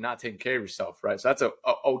not taking care of yourself, right? So that's a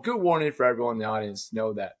good warning for everyone in the audience to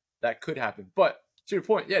know that could happen. But to your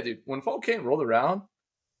point, yeah, dude, when fall camp rolled around,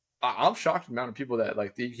 I'm shocked at the amount of people that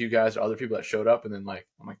like the EQ guys or other people that showed up, and then I'm like,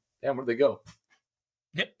 damn, where'd they go?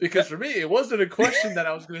 Yep. Because for me, it wasn't a question that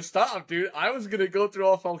I was going to stop, dude. I was going to go through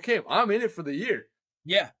all fall camp. I'm in it for the year.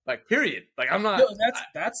 Yeah. Like, period. Like, I'm not. No,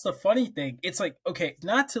 that's the funny thing. It's like, okay,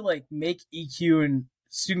 not to like make EQ and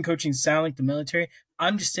student coaching sound like the military.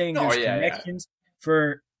 I'm just saying there's connections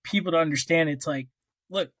for people to understand. It's like,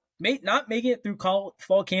 look, not making it through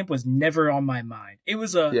fall camp was never on my mind. It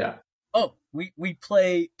was we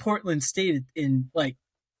play Portland State in like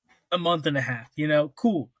a month and a half,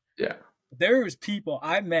 cool. Yeah. There was people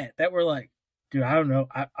I met that were like, dude, I don't know.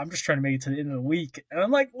 I'm just trying to make it to the end of the week. And I'm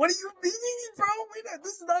like, what do you mean, bro?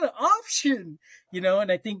 This is not an option,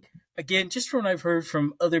 And I think, again, just from what I've heard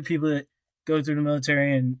from other people that go through the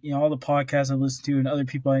military and, all the podcasts I listen to and other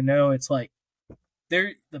people I know, it's like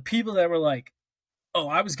they're the people that were like, oh,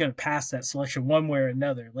 I was going to pass that selection one way or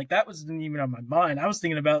another. Like that wasn't even on my mind. I was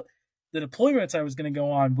thinking about the deployments I was going to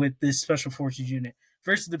go on with this special forces unit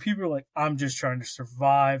versus the people who are like, I'm just trying to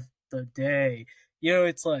survive the day.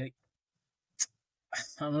 It's like,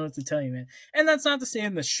 I don't know what to tell you, man. And that's not to say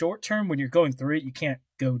in the short term when you're going through it, you can't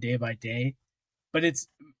go day by day. But it's,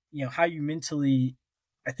 how you mentally,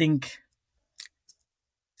 I think,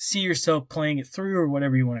 see yourself playing it through or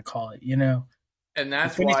whatever you want to call it, And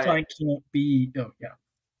that's the finish line can't be. Oh yeah.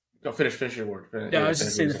 Go finish your word. Yeah, I was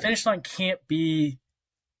just saying the finish line can't be.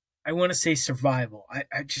 I want to say survival.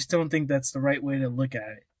 I just don't think that's the right way to look at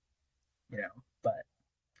it. But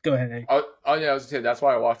go ahead. Eddie. Oh yeah, I was gonna say that's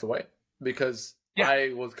why I walked away because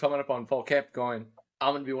I was coming up on fall camp going,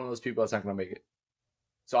 I'm gonna be one of those people that's not gonna make it.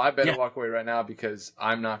 So I better walk away right now because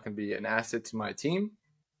I'm not gonna be an asset to my team.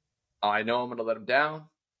 I know I'm gonna let them down.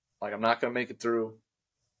 Like I'm not gonna make it through.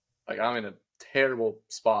 Like I'm in a terrible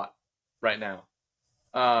spot right now.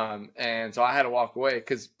 And so I had to walk away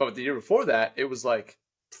but the year before that, it was like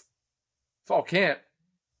fall camp,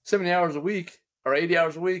 70 hours a week or 80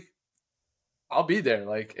 hours a week. I'll be there.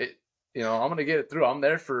 Like it, I'm going to get it through. I'm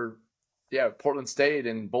there for, Portland State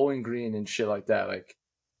and Bowling Green and shit like that. Like,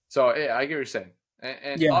 so yeah, I get what you're saying.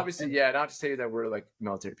 And obviously, not to say that we're like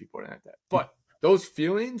military people or anything like that, but those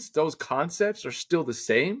feelings, those concepts are still the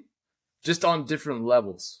same, just on different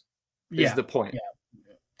levels. Is the point.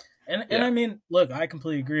 Yeah. And I mean, look, I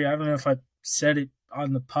completely agree. I don't know if I said it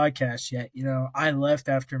on the podcast yet. I left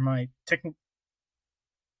after my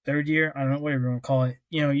third year. I don't know, whatever you want to call it.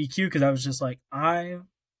 EQ, because I was just like, I'm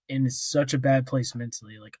in such a bad place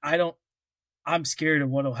mentally. Like, I'm scared of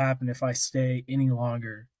what'll happen if I stay any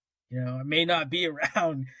longer. I may not be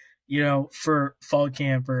around, for fall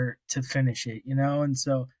camp or to finish it, And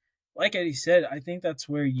so, like Eddie said, I think that's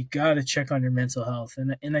where you got to check on your mental health.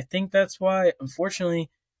 And I think that's why, unfortunately,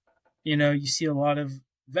 you see a lot of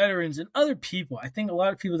veterans and other people. I think a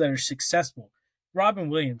lot of people that are successful. Robin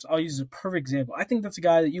Williams, I'll use a perfect example. I think that's a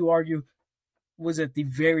guy that you argue was at the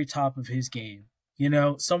very top of his game.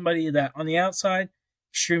 Somebody that on the outside,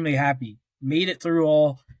 extremely happy, made it through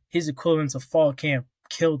all his equivalents of fall camp,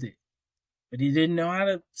 killed it. But he didn't know how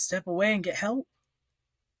to step away and get help.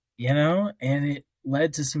 And it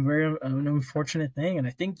led to some very unfortunate thing. And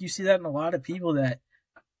I think you see that in a lot of people that,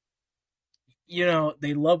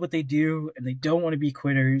 they love what they do and they don't want to be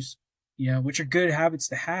quitters, which are good habits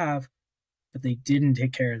to have, but they didn't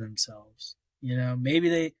take care of themselves.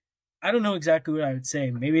 Maybe I don't know exactly what I would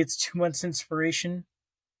say. Maybe it's 2 months inspiration,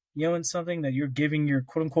 in something that you're giving your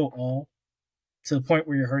quote unquote all to the point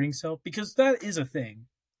where you're hurting yourself, because that is a thing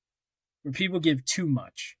where people give too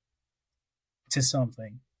much. to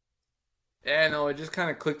something. Yeah, no, it just kind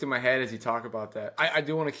of clicked in my head as you talk about that. I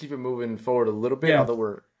do want to keep it moving forward a little bit, Yeah. although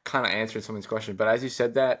we're kind of answering some of these questions. But as you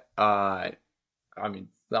said that, I mean,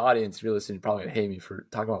 the audience, if you're listening, probably gonna hate me for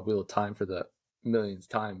talking about Wheel of Time for the millionth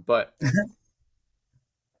time. But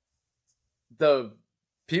the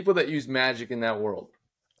people that use magic in that world,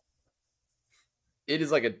 it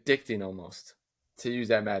is like addicting almost to use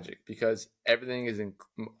that magic because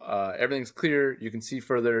everything's clear. You can see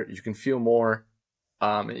further. You can feel more.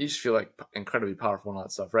 And you just feel like incredibly powerful and all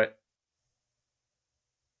that stuff, right?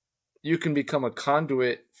 You can become a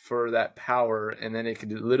conduit for that power, and then it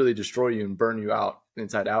could literally destroy you and burn you out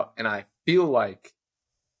inside out. And I feel like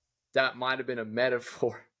that might have been a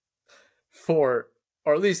metaphor for,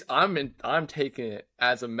 or at least I'm taking it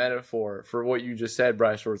as a metaphor for what you just said,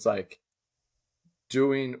 Bryce, where it's like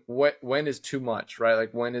doing when is too much, right?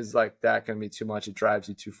 Like when is like that going to be too much? It drives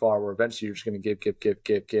you too far, where eventually you're just going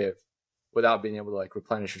to give without being able to like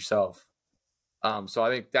replenish yourself. So I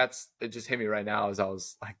think it just hit me right now as I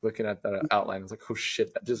was like looking at the outline. I was like, oh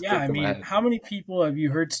shit, that just Yeah, clicked I in my mean, head. how many people have you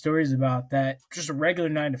heard stories about that? Just a regular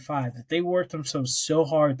 9 to 5 that they work themselves so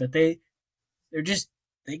hard that they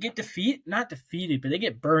get not defeated, but they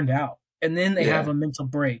get burned out, and then they have Yeah. a mental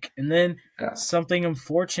break, and then Yeah. something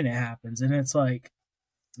unfortunate happens, and it's like,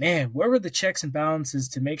 man, where were the checks and balances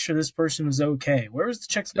to make sure this person was okay? Where was the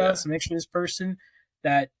checks and Yeah. balances to make sure this person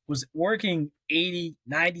that was working 80,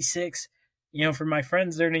 96, for my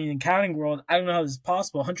friends that are in the accounting world, I don't know how this is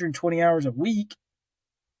possible, 120 hours a week.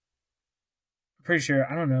 I'm pretty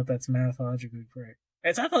sure, I don't know if that's mathologically correct.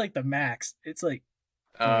 It's not like the max. It's like,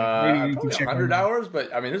 maybe you can Probably check my 100 math. hours,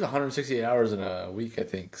 but I mean, there's 168 hours in a week, I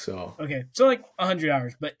think. So Okay, so like 100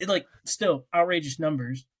 hours, but it like still outrageous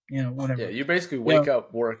numbers, whatever. yeah, you basically wake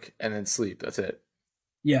up, work, and then sleep. That's it.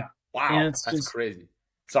 Yeah. And Wow, it's that's just, crazy.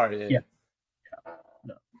 Sorry. yeah.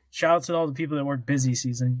 No. Shout out to all the people that work busy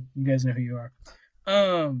season. You guys know who you are.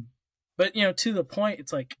 But to the point,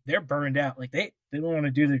 it's like they're burned out. Like they don't want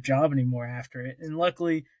to do their job anymore after it. And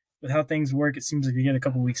luckily, with how things work, it seems like you get a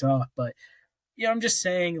couple weeks off. But I'm just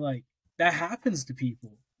saying, like, that happens to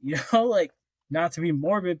people. Like, not to be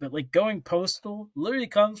morbid, but like going postal literally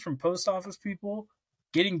comes from post office people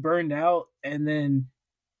getting burned out and then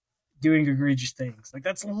doing egregious things. Like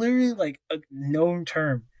that's literally like a known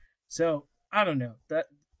term. So I don't know that,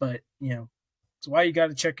 but it's why you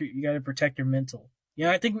got to you got to protect your mental.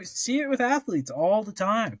 I think we see it with athletes all the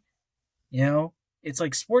time. It's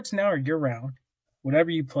like sports now are year round, whatever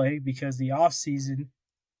you play, because the off season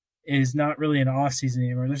is not really an off season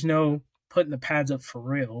anymore. There's no putting the pads up for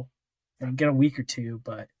real. And get a week or two,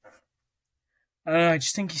 but I don't know. I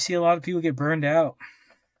just think you see a lot of people get burned out.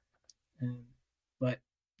 But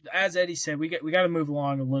as Eddie said, we got to move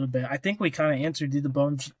along a little bit. I think we kind of answered, do the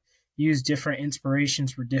Bones use different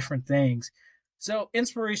inspirations for different things? So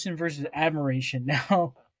inspiration versus admiration.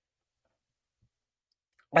 Now,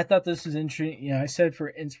 I thought this was interesting. I said for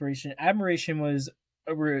inspiration, admiration was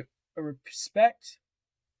a respect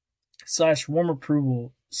 / warm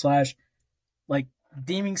approval / like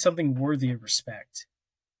deeming something worthy of respect.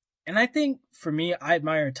 And I think for me, I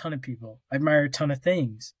admire a ton of people. I admire a ton of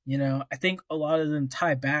things. I think a lot of them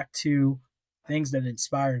tie back to things that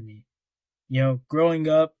inspire me. Growing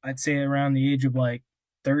up, I'd say around the age of like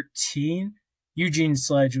 13, Eugene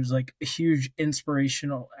Sledge was like a huge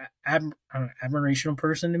inspirational, admirational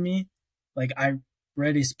person to me. Like I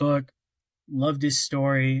read his book, loved his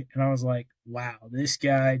story, and I was like, wow, this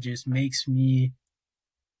guy just makes me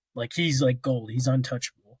like, he's like gold. He's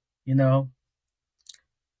untouchable,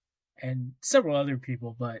 and several other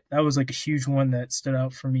people, but that was like a huge one that stood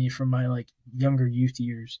out for me from my like younger youth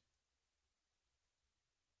years.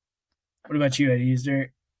 What about you, Eddie? Is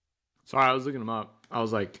there? Sorry, I was looking him up. I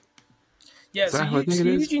was like, Yeah, is that who I think it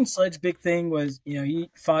is? Eugene Sledge's big thing was, he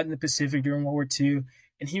fought in the Pacific during World War II,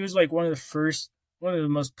 and he was like one of the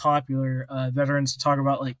most popular veterans to talk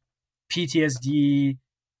about like PTSD,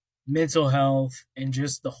 mental health, and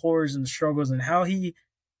just the horrors and the struggles and how he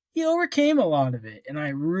overcame a lot of it. And I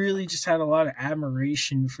really just had a lot of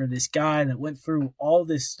admiration for this guy that went through all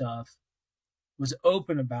this stuff, was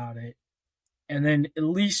open about it, and then at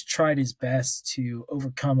least tried his best to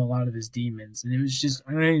overcome a lot of his demons. And it was just,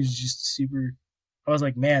 it was just super. I was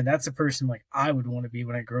like, man, that's a person like I would want to be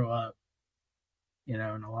when I grow up, in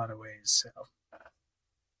a lot of ways. So.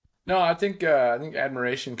 No, I think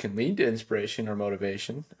admiration can lead to inspiration or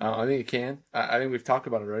motivation. I think it can. I think we've talked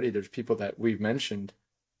about it already. There's people that we've mentioned,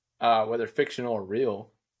 whether fictional or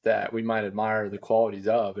real, that we might admire the qualities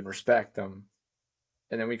of and respect them,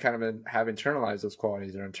 and then we kind of have internalized those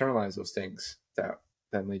qualities or internalized those things that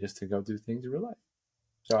then lead us to go do things in real life.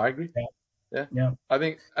 So I agree. Yeah. I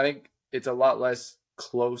think it's a lot less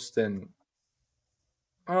close than,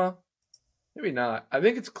 maybe not. I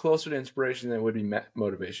think it's closer to inspiration than it would be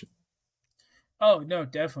motivation. Oh no,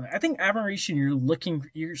 definitely. I think admiration.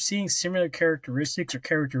 You're seeing similar characteristics or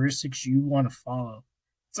characteristics you want to follow.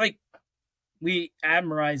 It's like we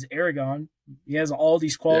admirize Aragon. He has all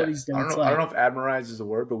these qualities that I don't know if admirize is a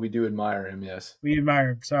word, but we do admire him. Yes, we admire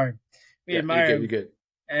him. Sorry, we admire him. You're good.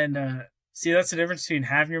 And see, that's the difference between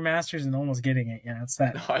having your masters and almost getting it. You know, it's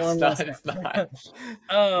that. No, it's not.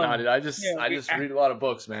 No, dude. I just read a lot of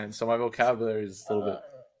books, man. So my vocabulary is a little bit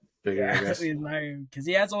bigger. I guess we admire him because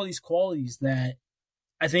he has all these qualities that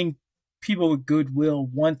I think people with goodwill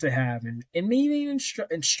want to have, and maybe even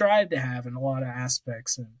strive to have in a lot of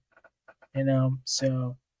aspects. And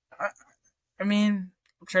so I mean,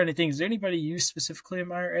 I'm trying to think. Is there anybody you specifically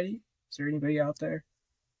admire, Eddie? Is there anybody out there?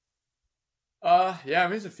 Yeah, I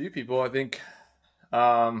mean, there's a few people. I think,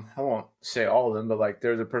 I won't say all of them, but like,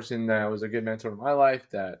 there's a person that was a good mentor in my life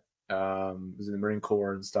that was in the Marine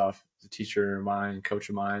Corps and stuff. Was a teacher of mine, coach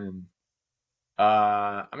of mine, and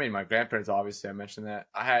I mean, my grandparents. Obviously, I mentioned that.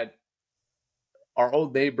 I had our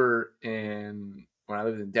old neighbor when I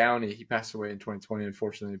lived in Downey. He passed away in 2020,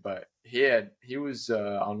 unfortunately, but he was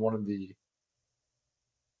on one of the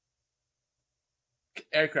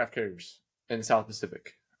aircraft carriers in the South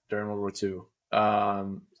Pacific during World War II.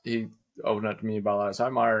 He opened up to me about a lot. So I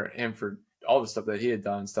admire him for all the stuff that he had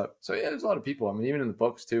done and stuff. So yeah, there's a lot of people. I mean, even in the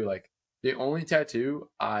books too. Like the only tattoo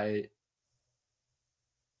I've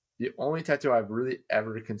really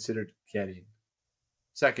ever considered getting,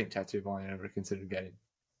 second tattoo I've only ever considered getting,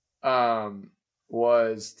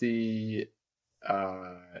 was the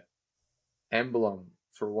emblem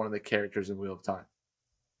for one of the characters in Wheel of Time.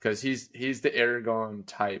 Because he's the Aragon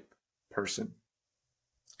type person.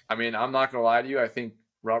 I mean, I'm not gonna lie to you. I think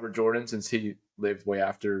Robert Jordan, since he lived way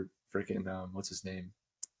after freaking what's his name,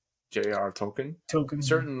 J.R. Tolkien,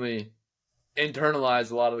 certainly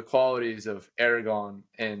internalized a lot of the qualities of Aragon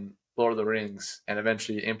and Lord of the Rings, and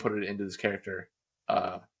eventually inputted it into this character.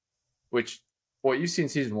 Which, well, you've seen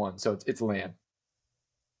season 1, so it's Lan.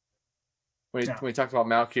 When we talked about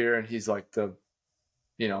Malkir and he's like the,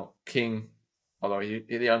 king. Although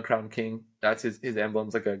the uncrowned king, that's his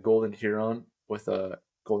emblem's like a golden heron with a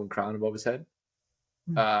golden crown above his head.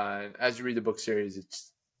 As you read the book series, it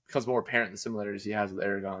becomes more apparent the similarities he has with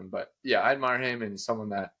Aragon. But yeah, I admire him and someone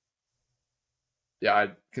that,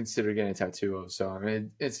 I'd consider getting a tattoo of. So I mean,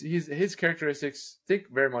 it's his characteristics think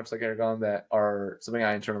very much like Aragon that are something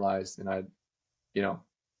I internalized and I'd,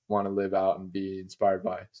 want to live out and be inspired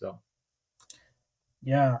by. So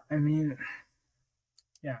yeah, I mean.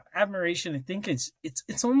 Yeah, admiration. I think it's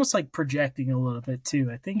almost like projecting a little bit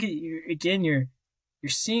too. I think you're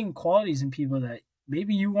seeing qualities in people that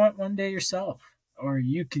maybe you want one day yourself, or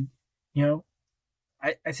you could,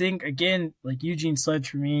 I think again, like Eugene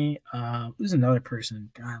Sledge for me. Who's another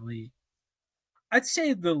person? Golly, I'd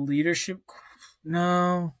say the leadership.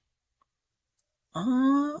 No.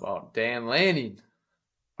 Well, Dan Lanning,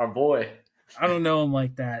 our boy. I don't know him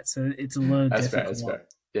like that, so it's a little difficult. That's fair.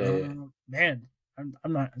 Yeah. Man.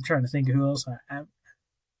 I'm trying to think of who else I have.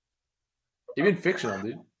 Even fictional,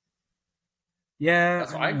 dude. Yeah.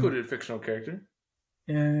 That's why I included a fictional character.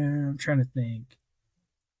 Yeah, I'm trying to think.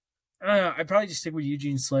 I don't know. I'd probably just stick with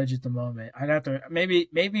Eugene Sledge at the moment. I'd have to maybe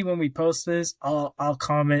when we post this, I'll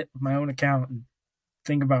comment with my own account and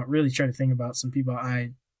try to think about some people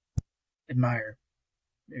I admire.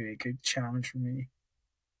 Maybe a good challenge for me.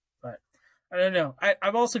 But I don't know.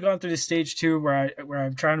 I've also gone through this stage too where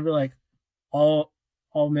I'm trying to be like, all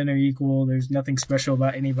men are equal. There's nothing special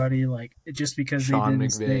about anybody. Like just because Sean they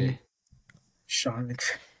didn't Sean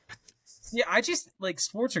McVay. Yeah, I just like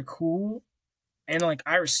sports are cool, and like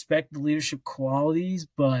I respect the leadership qualities,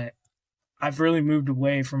 but I've really moved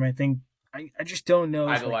away from. I think I just don't know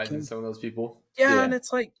idolizing some of those people. Yeah, and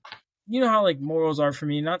it's like how like morals are for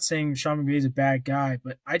me. Not saying Sean McVay is a bad guy,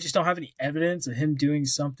 but I just don't have any evidence of him doing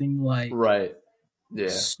something like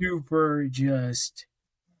super just.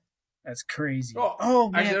 That's crazy. Oh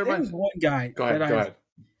man, there was one guy. Go ahead.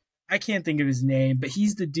 I can't think of his name, but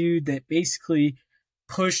he's the dude that basically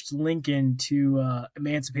pushed Lincoln to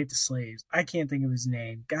emancipate the slaves. I can't think of his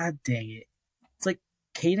name. God dang it. It's like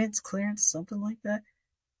Clarence, something like that.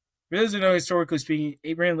 For those who know, historically speaking,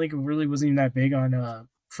 Abraham Lincoln really wasn't even that big on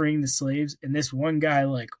freeing the slaves, and this one guy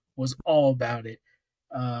like was all about it.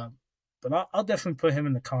 But I'll definitely put him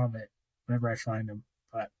in the comment whenever I find him.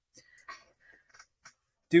 But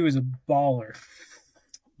dude is a baller.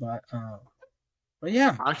 But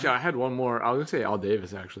yeah. Actually, I had one more. I was going to say Al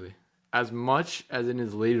Davis, actually. As much as in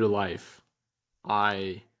his later life,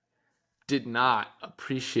 I did not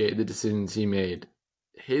appreciate the decisions he made.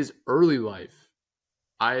 his early life,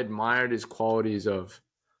 I admired his qualities of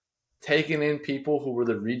taking in people who were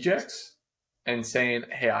the rejects and saying,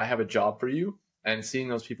 hey, I have a job for you, and seeing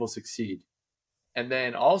those people succeed. And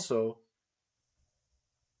then also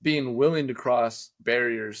being willing to cross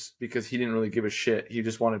barriers because he didn't really give a shit. He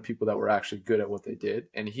just wanted people that were actually good at what they did.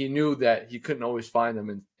 And he knew that he couldn't always find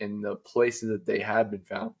them in the places that they had been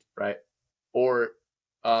found, right? Or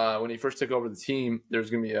when he first took over the team, there was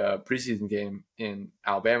going to be a preseason game in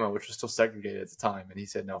Alabama, which was still segregated at the time. And he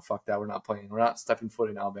said, no, fuck that. We're not playing. We're not stepping foot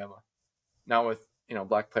in Alabama. Not with,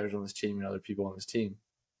 black players on this team and other people on this team.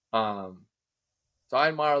 So I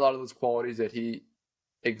admire a lot of those qualities that he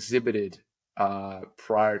exhibited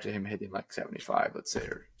prior to him hitting like 75, let's say,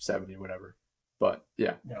 or 70, whatever. But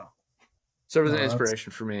yeah. Serves as an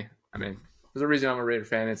inspiration for me. I mean, there's a reason I'm a Raider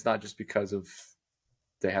fan. It's not just because of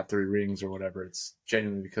they have 3 rings or whatever. It's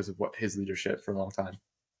genuinely because of what his leadership for a long time.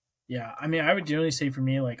 Yeah, I mean, I would generally say for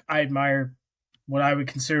me, like, I admire what I would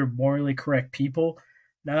consider morally correct people.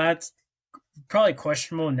 Now, that's probably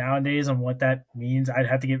questionable nowadays on what that means. I'd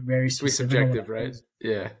have to get very specific. Subjective, right?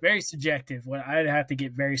 Yeah. Very subjective. I'd have to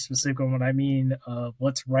get very specific on what I mean of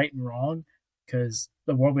what's right and wrong, because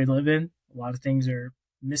the world we live in, a lot of things are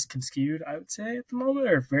misconstrued, I would say, at the moment,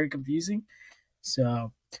 or very confusing.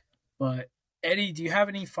 So, but Eddie, do you have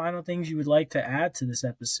any final things you would like to add to this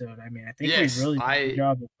episode? I mean, I think we really did a good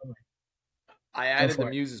job of filling. I added the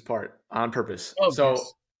muses part on purpose. Oh, so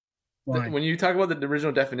yes. When you talk about the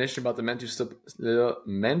original definition about the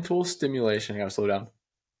mental stimulation, I gotta slow down.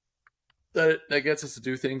 That gets us to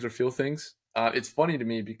do things or feel things. It's funny to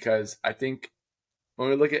me because I think when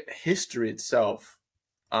we look at history itself,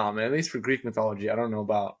 at least for Greek mythology, I don't know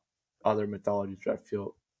about other mythologies, but I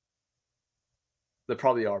feel there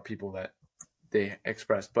probably are people that they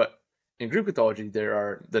express. But in Greek mythology, there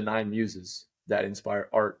are the 9 muses that inspire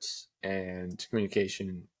arts and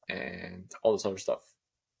communication and all this other stuff.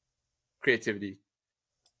 Creativity.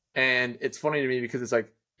 And it's funny to me because it's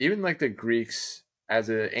like, even like the Greeks as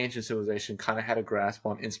an ancient civilization kind of had a grasp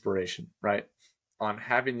on inspiration, right? On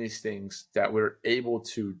having these things that we're able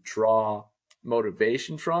to draw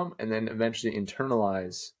motivation from and then eventually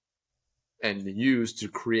internalize and use to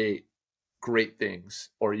create great things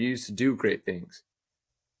or use to do great things.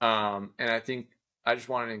 And I think I just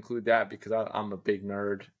wanted to include that because I'm a big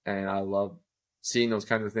nerd and I love seeing those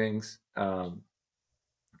kinds of things.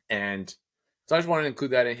 And so I just wanted to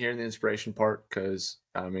include that in here in the inspiration part because,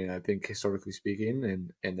 I mean, I think historically speaking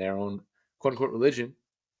and in their own quote-unquote religion,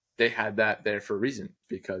 they had that there for a reason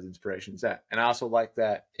because inspiration is that. And I also like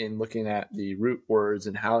that in looking at the root words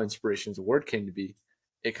and how inspiration as a word came to be,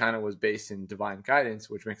 it kind of was based in divine guidance,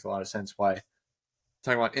 which makes a lot of sense why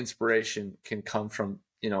talking about inspiration can come from,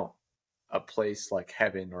 a place like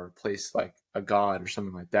heaven or a place like a god or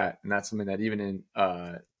something like that. And that's something that even in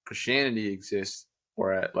Christianity exists,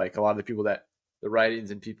 where like a lot of the people that the writings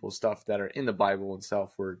and people's stuff that are in the Bible and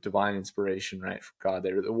stuff were divine inspiration, right? From God.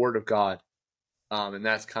 They were the word of God. And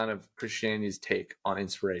that's kind of Christianity's take on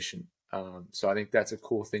inspiration. So I think that's a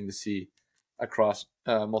cool thing to see across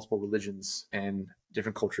multiple religions and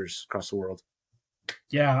different cultures across the world.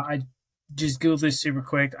 Yeah, I just Googled this super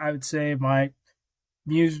quick. I would say my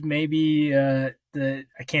muse maybe I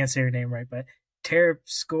can't say her name right, but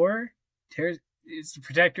Terpsichore. It's the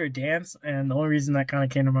protector of dance, and the only reason that kind of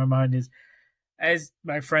came to my mind is, as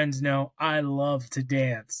my friends know, I love to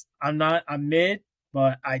dance. I'm mid,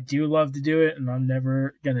 but I do love to do it, and I'm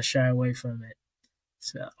never gonna shy away from it.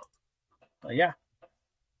 So, but yeah.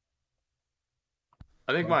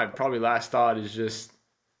 I think my probably last thought is just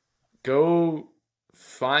go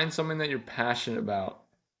find something that you're passionate about.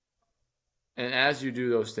 And as you do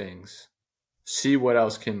those things, see what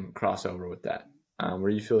else can cross over with that, where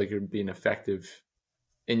you feel like you're being effective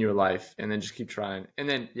in your life, and then just keep trying. And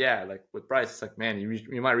then, yeah, like with Bryce, it's like, man,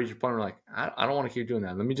 you might reach a point where like, I don't want to keep doing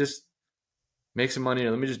that. Let me just make some money,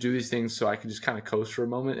 or let me just do these things so I can just kind of coast for a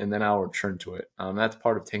moment, and then I'll return to it. That's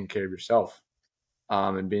part of taking care of yourself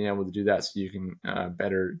and being able to do that so you can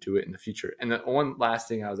better do it in the future. And the one last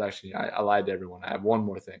thing I lied to everyone. I have one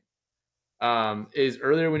more thing. Is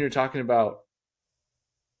earlier when you're talking about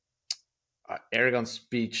Aragon's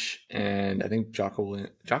speech, and I think Jocko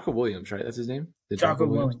Williams, right? That's his name? Jocko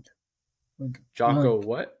Willink. Jocko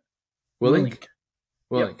what? Willink?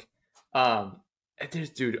 Willink.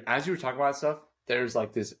 Yep. Dude, as you were talking about stuff, there's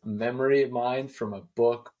like this memory of mine from a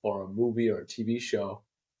book or a movie or a TV show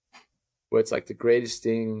where it's like the greatest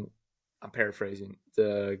thing, I'm paraphrasing,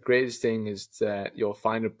 the greatest thing is that you'll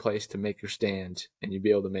find a place to make your stand and you'll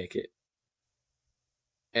be able to make it.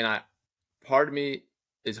 And part of me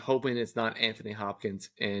is hoping it's not Anthony Hopkins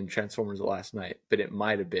in Transformers: The Last Knight, but it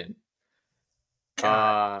might have been.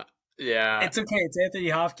 God. Yeah. It's okay. It's Anthony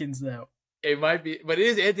Hopkins, though. It might be, but it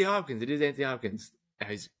is Anthony Hopkins. It is Anthony Hopkins. Yeah,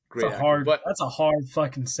 he's a great actor. But That's a hard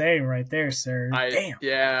fucking saying right there, sir. Damn.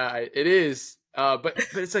 Yeah, it is. But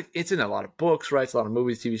it's like it's in a lot of books, right? It's a lot of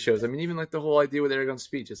movies, TV shows. I mean, even like the whole idea with Aragorn's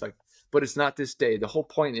speech. It's like, but it's not this day. The whole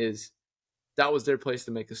point is that was their place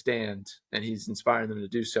to make a stand, and he's inspiring them to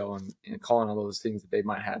do so, and calling all those things that they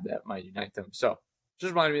might have that might unite them. So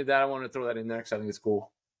just reminded me of that. I wanted to throw that in there because I think it's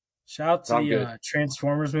cool. Shout out to the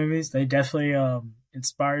Transformers movies. They definitely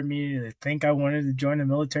inspired me to think I wanted to join the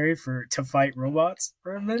military to fight robots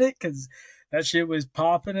for a minute, because that shit was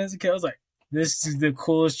popping as a kid. I was like, this is the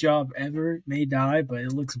coolest job ever. May die, but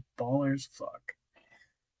it looks baller as fuck.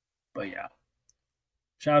 But yeah.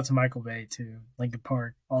 Shout out to Michael Bay too. Linkin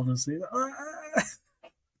Park, all those things.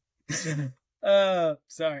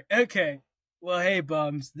 Sorry. Okay. Well, hey,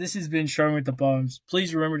 bums. This has been Struggling with the Bums.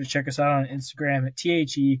 Please remember to check us out on Instagram at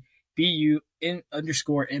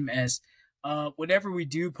THEBU_MS. Whenever we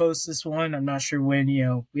do post this one, I'm not sure when,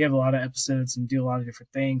 we have a lot of episodes and do a lot of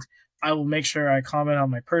different things. I will make sure I comment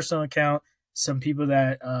on my personal account. Some people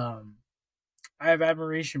that I have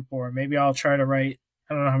admiration for. Maybe I'll try to write,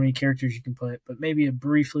 I don't know how many characters you can put, but maybe a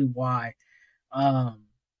briefly why.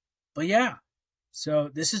 But yeah. So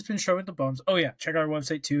this has been Struggling with the Bums. Oh yeah, check out our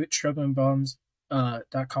website too at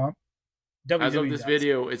strugglingbums.com. As of this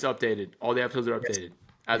video, it's updated. All the episodes are updated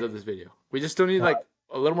as of this video. We just still need like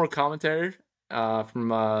a little more commentary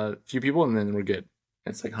from a few people, and then we're good.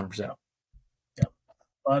 It's like 100%. Yep.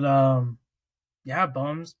 But yeah,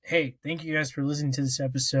 bums. Hey, thank you guys for listening to this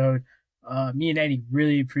episode. Me and Eddie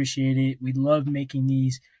really appreciate it. We love making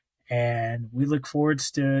these, and we look forward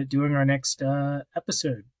to doing our next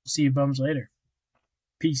episode. See you bums later.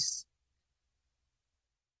 Peace.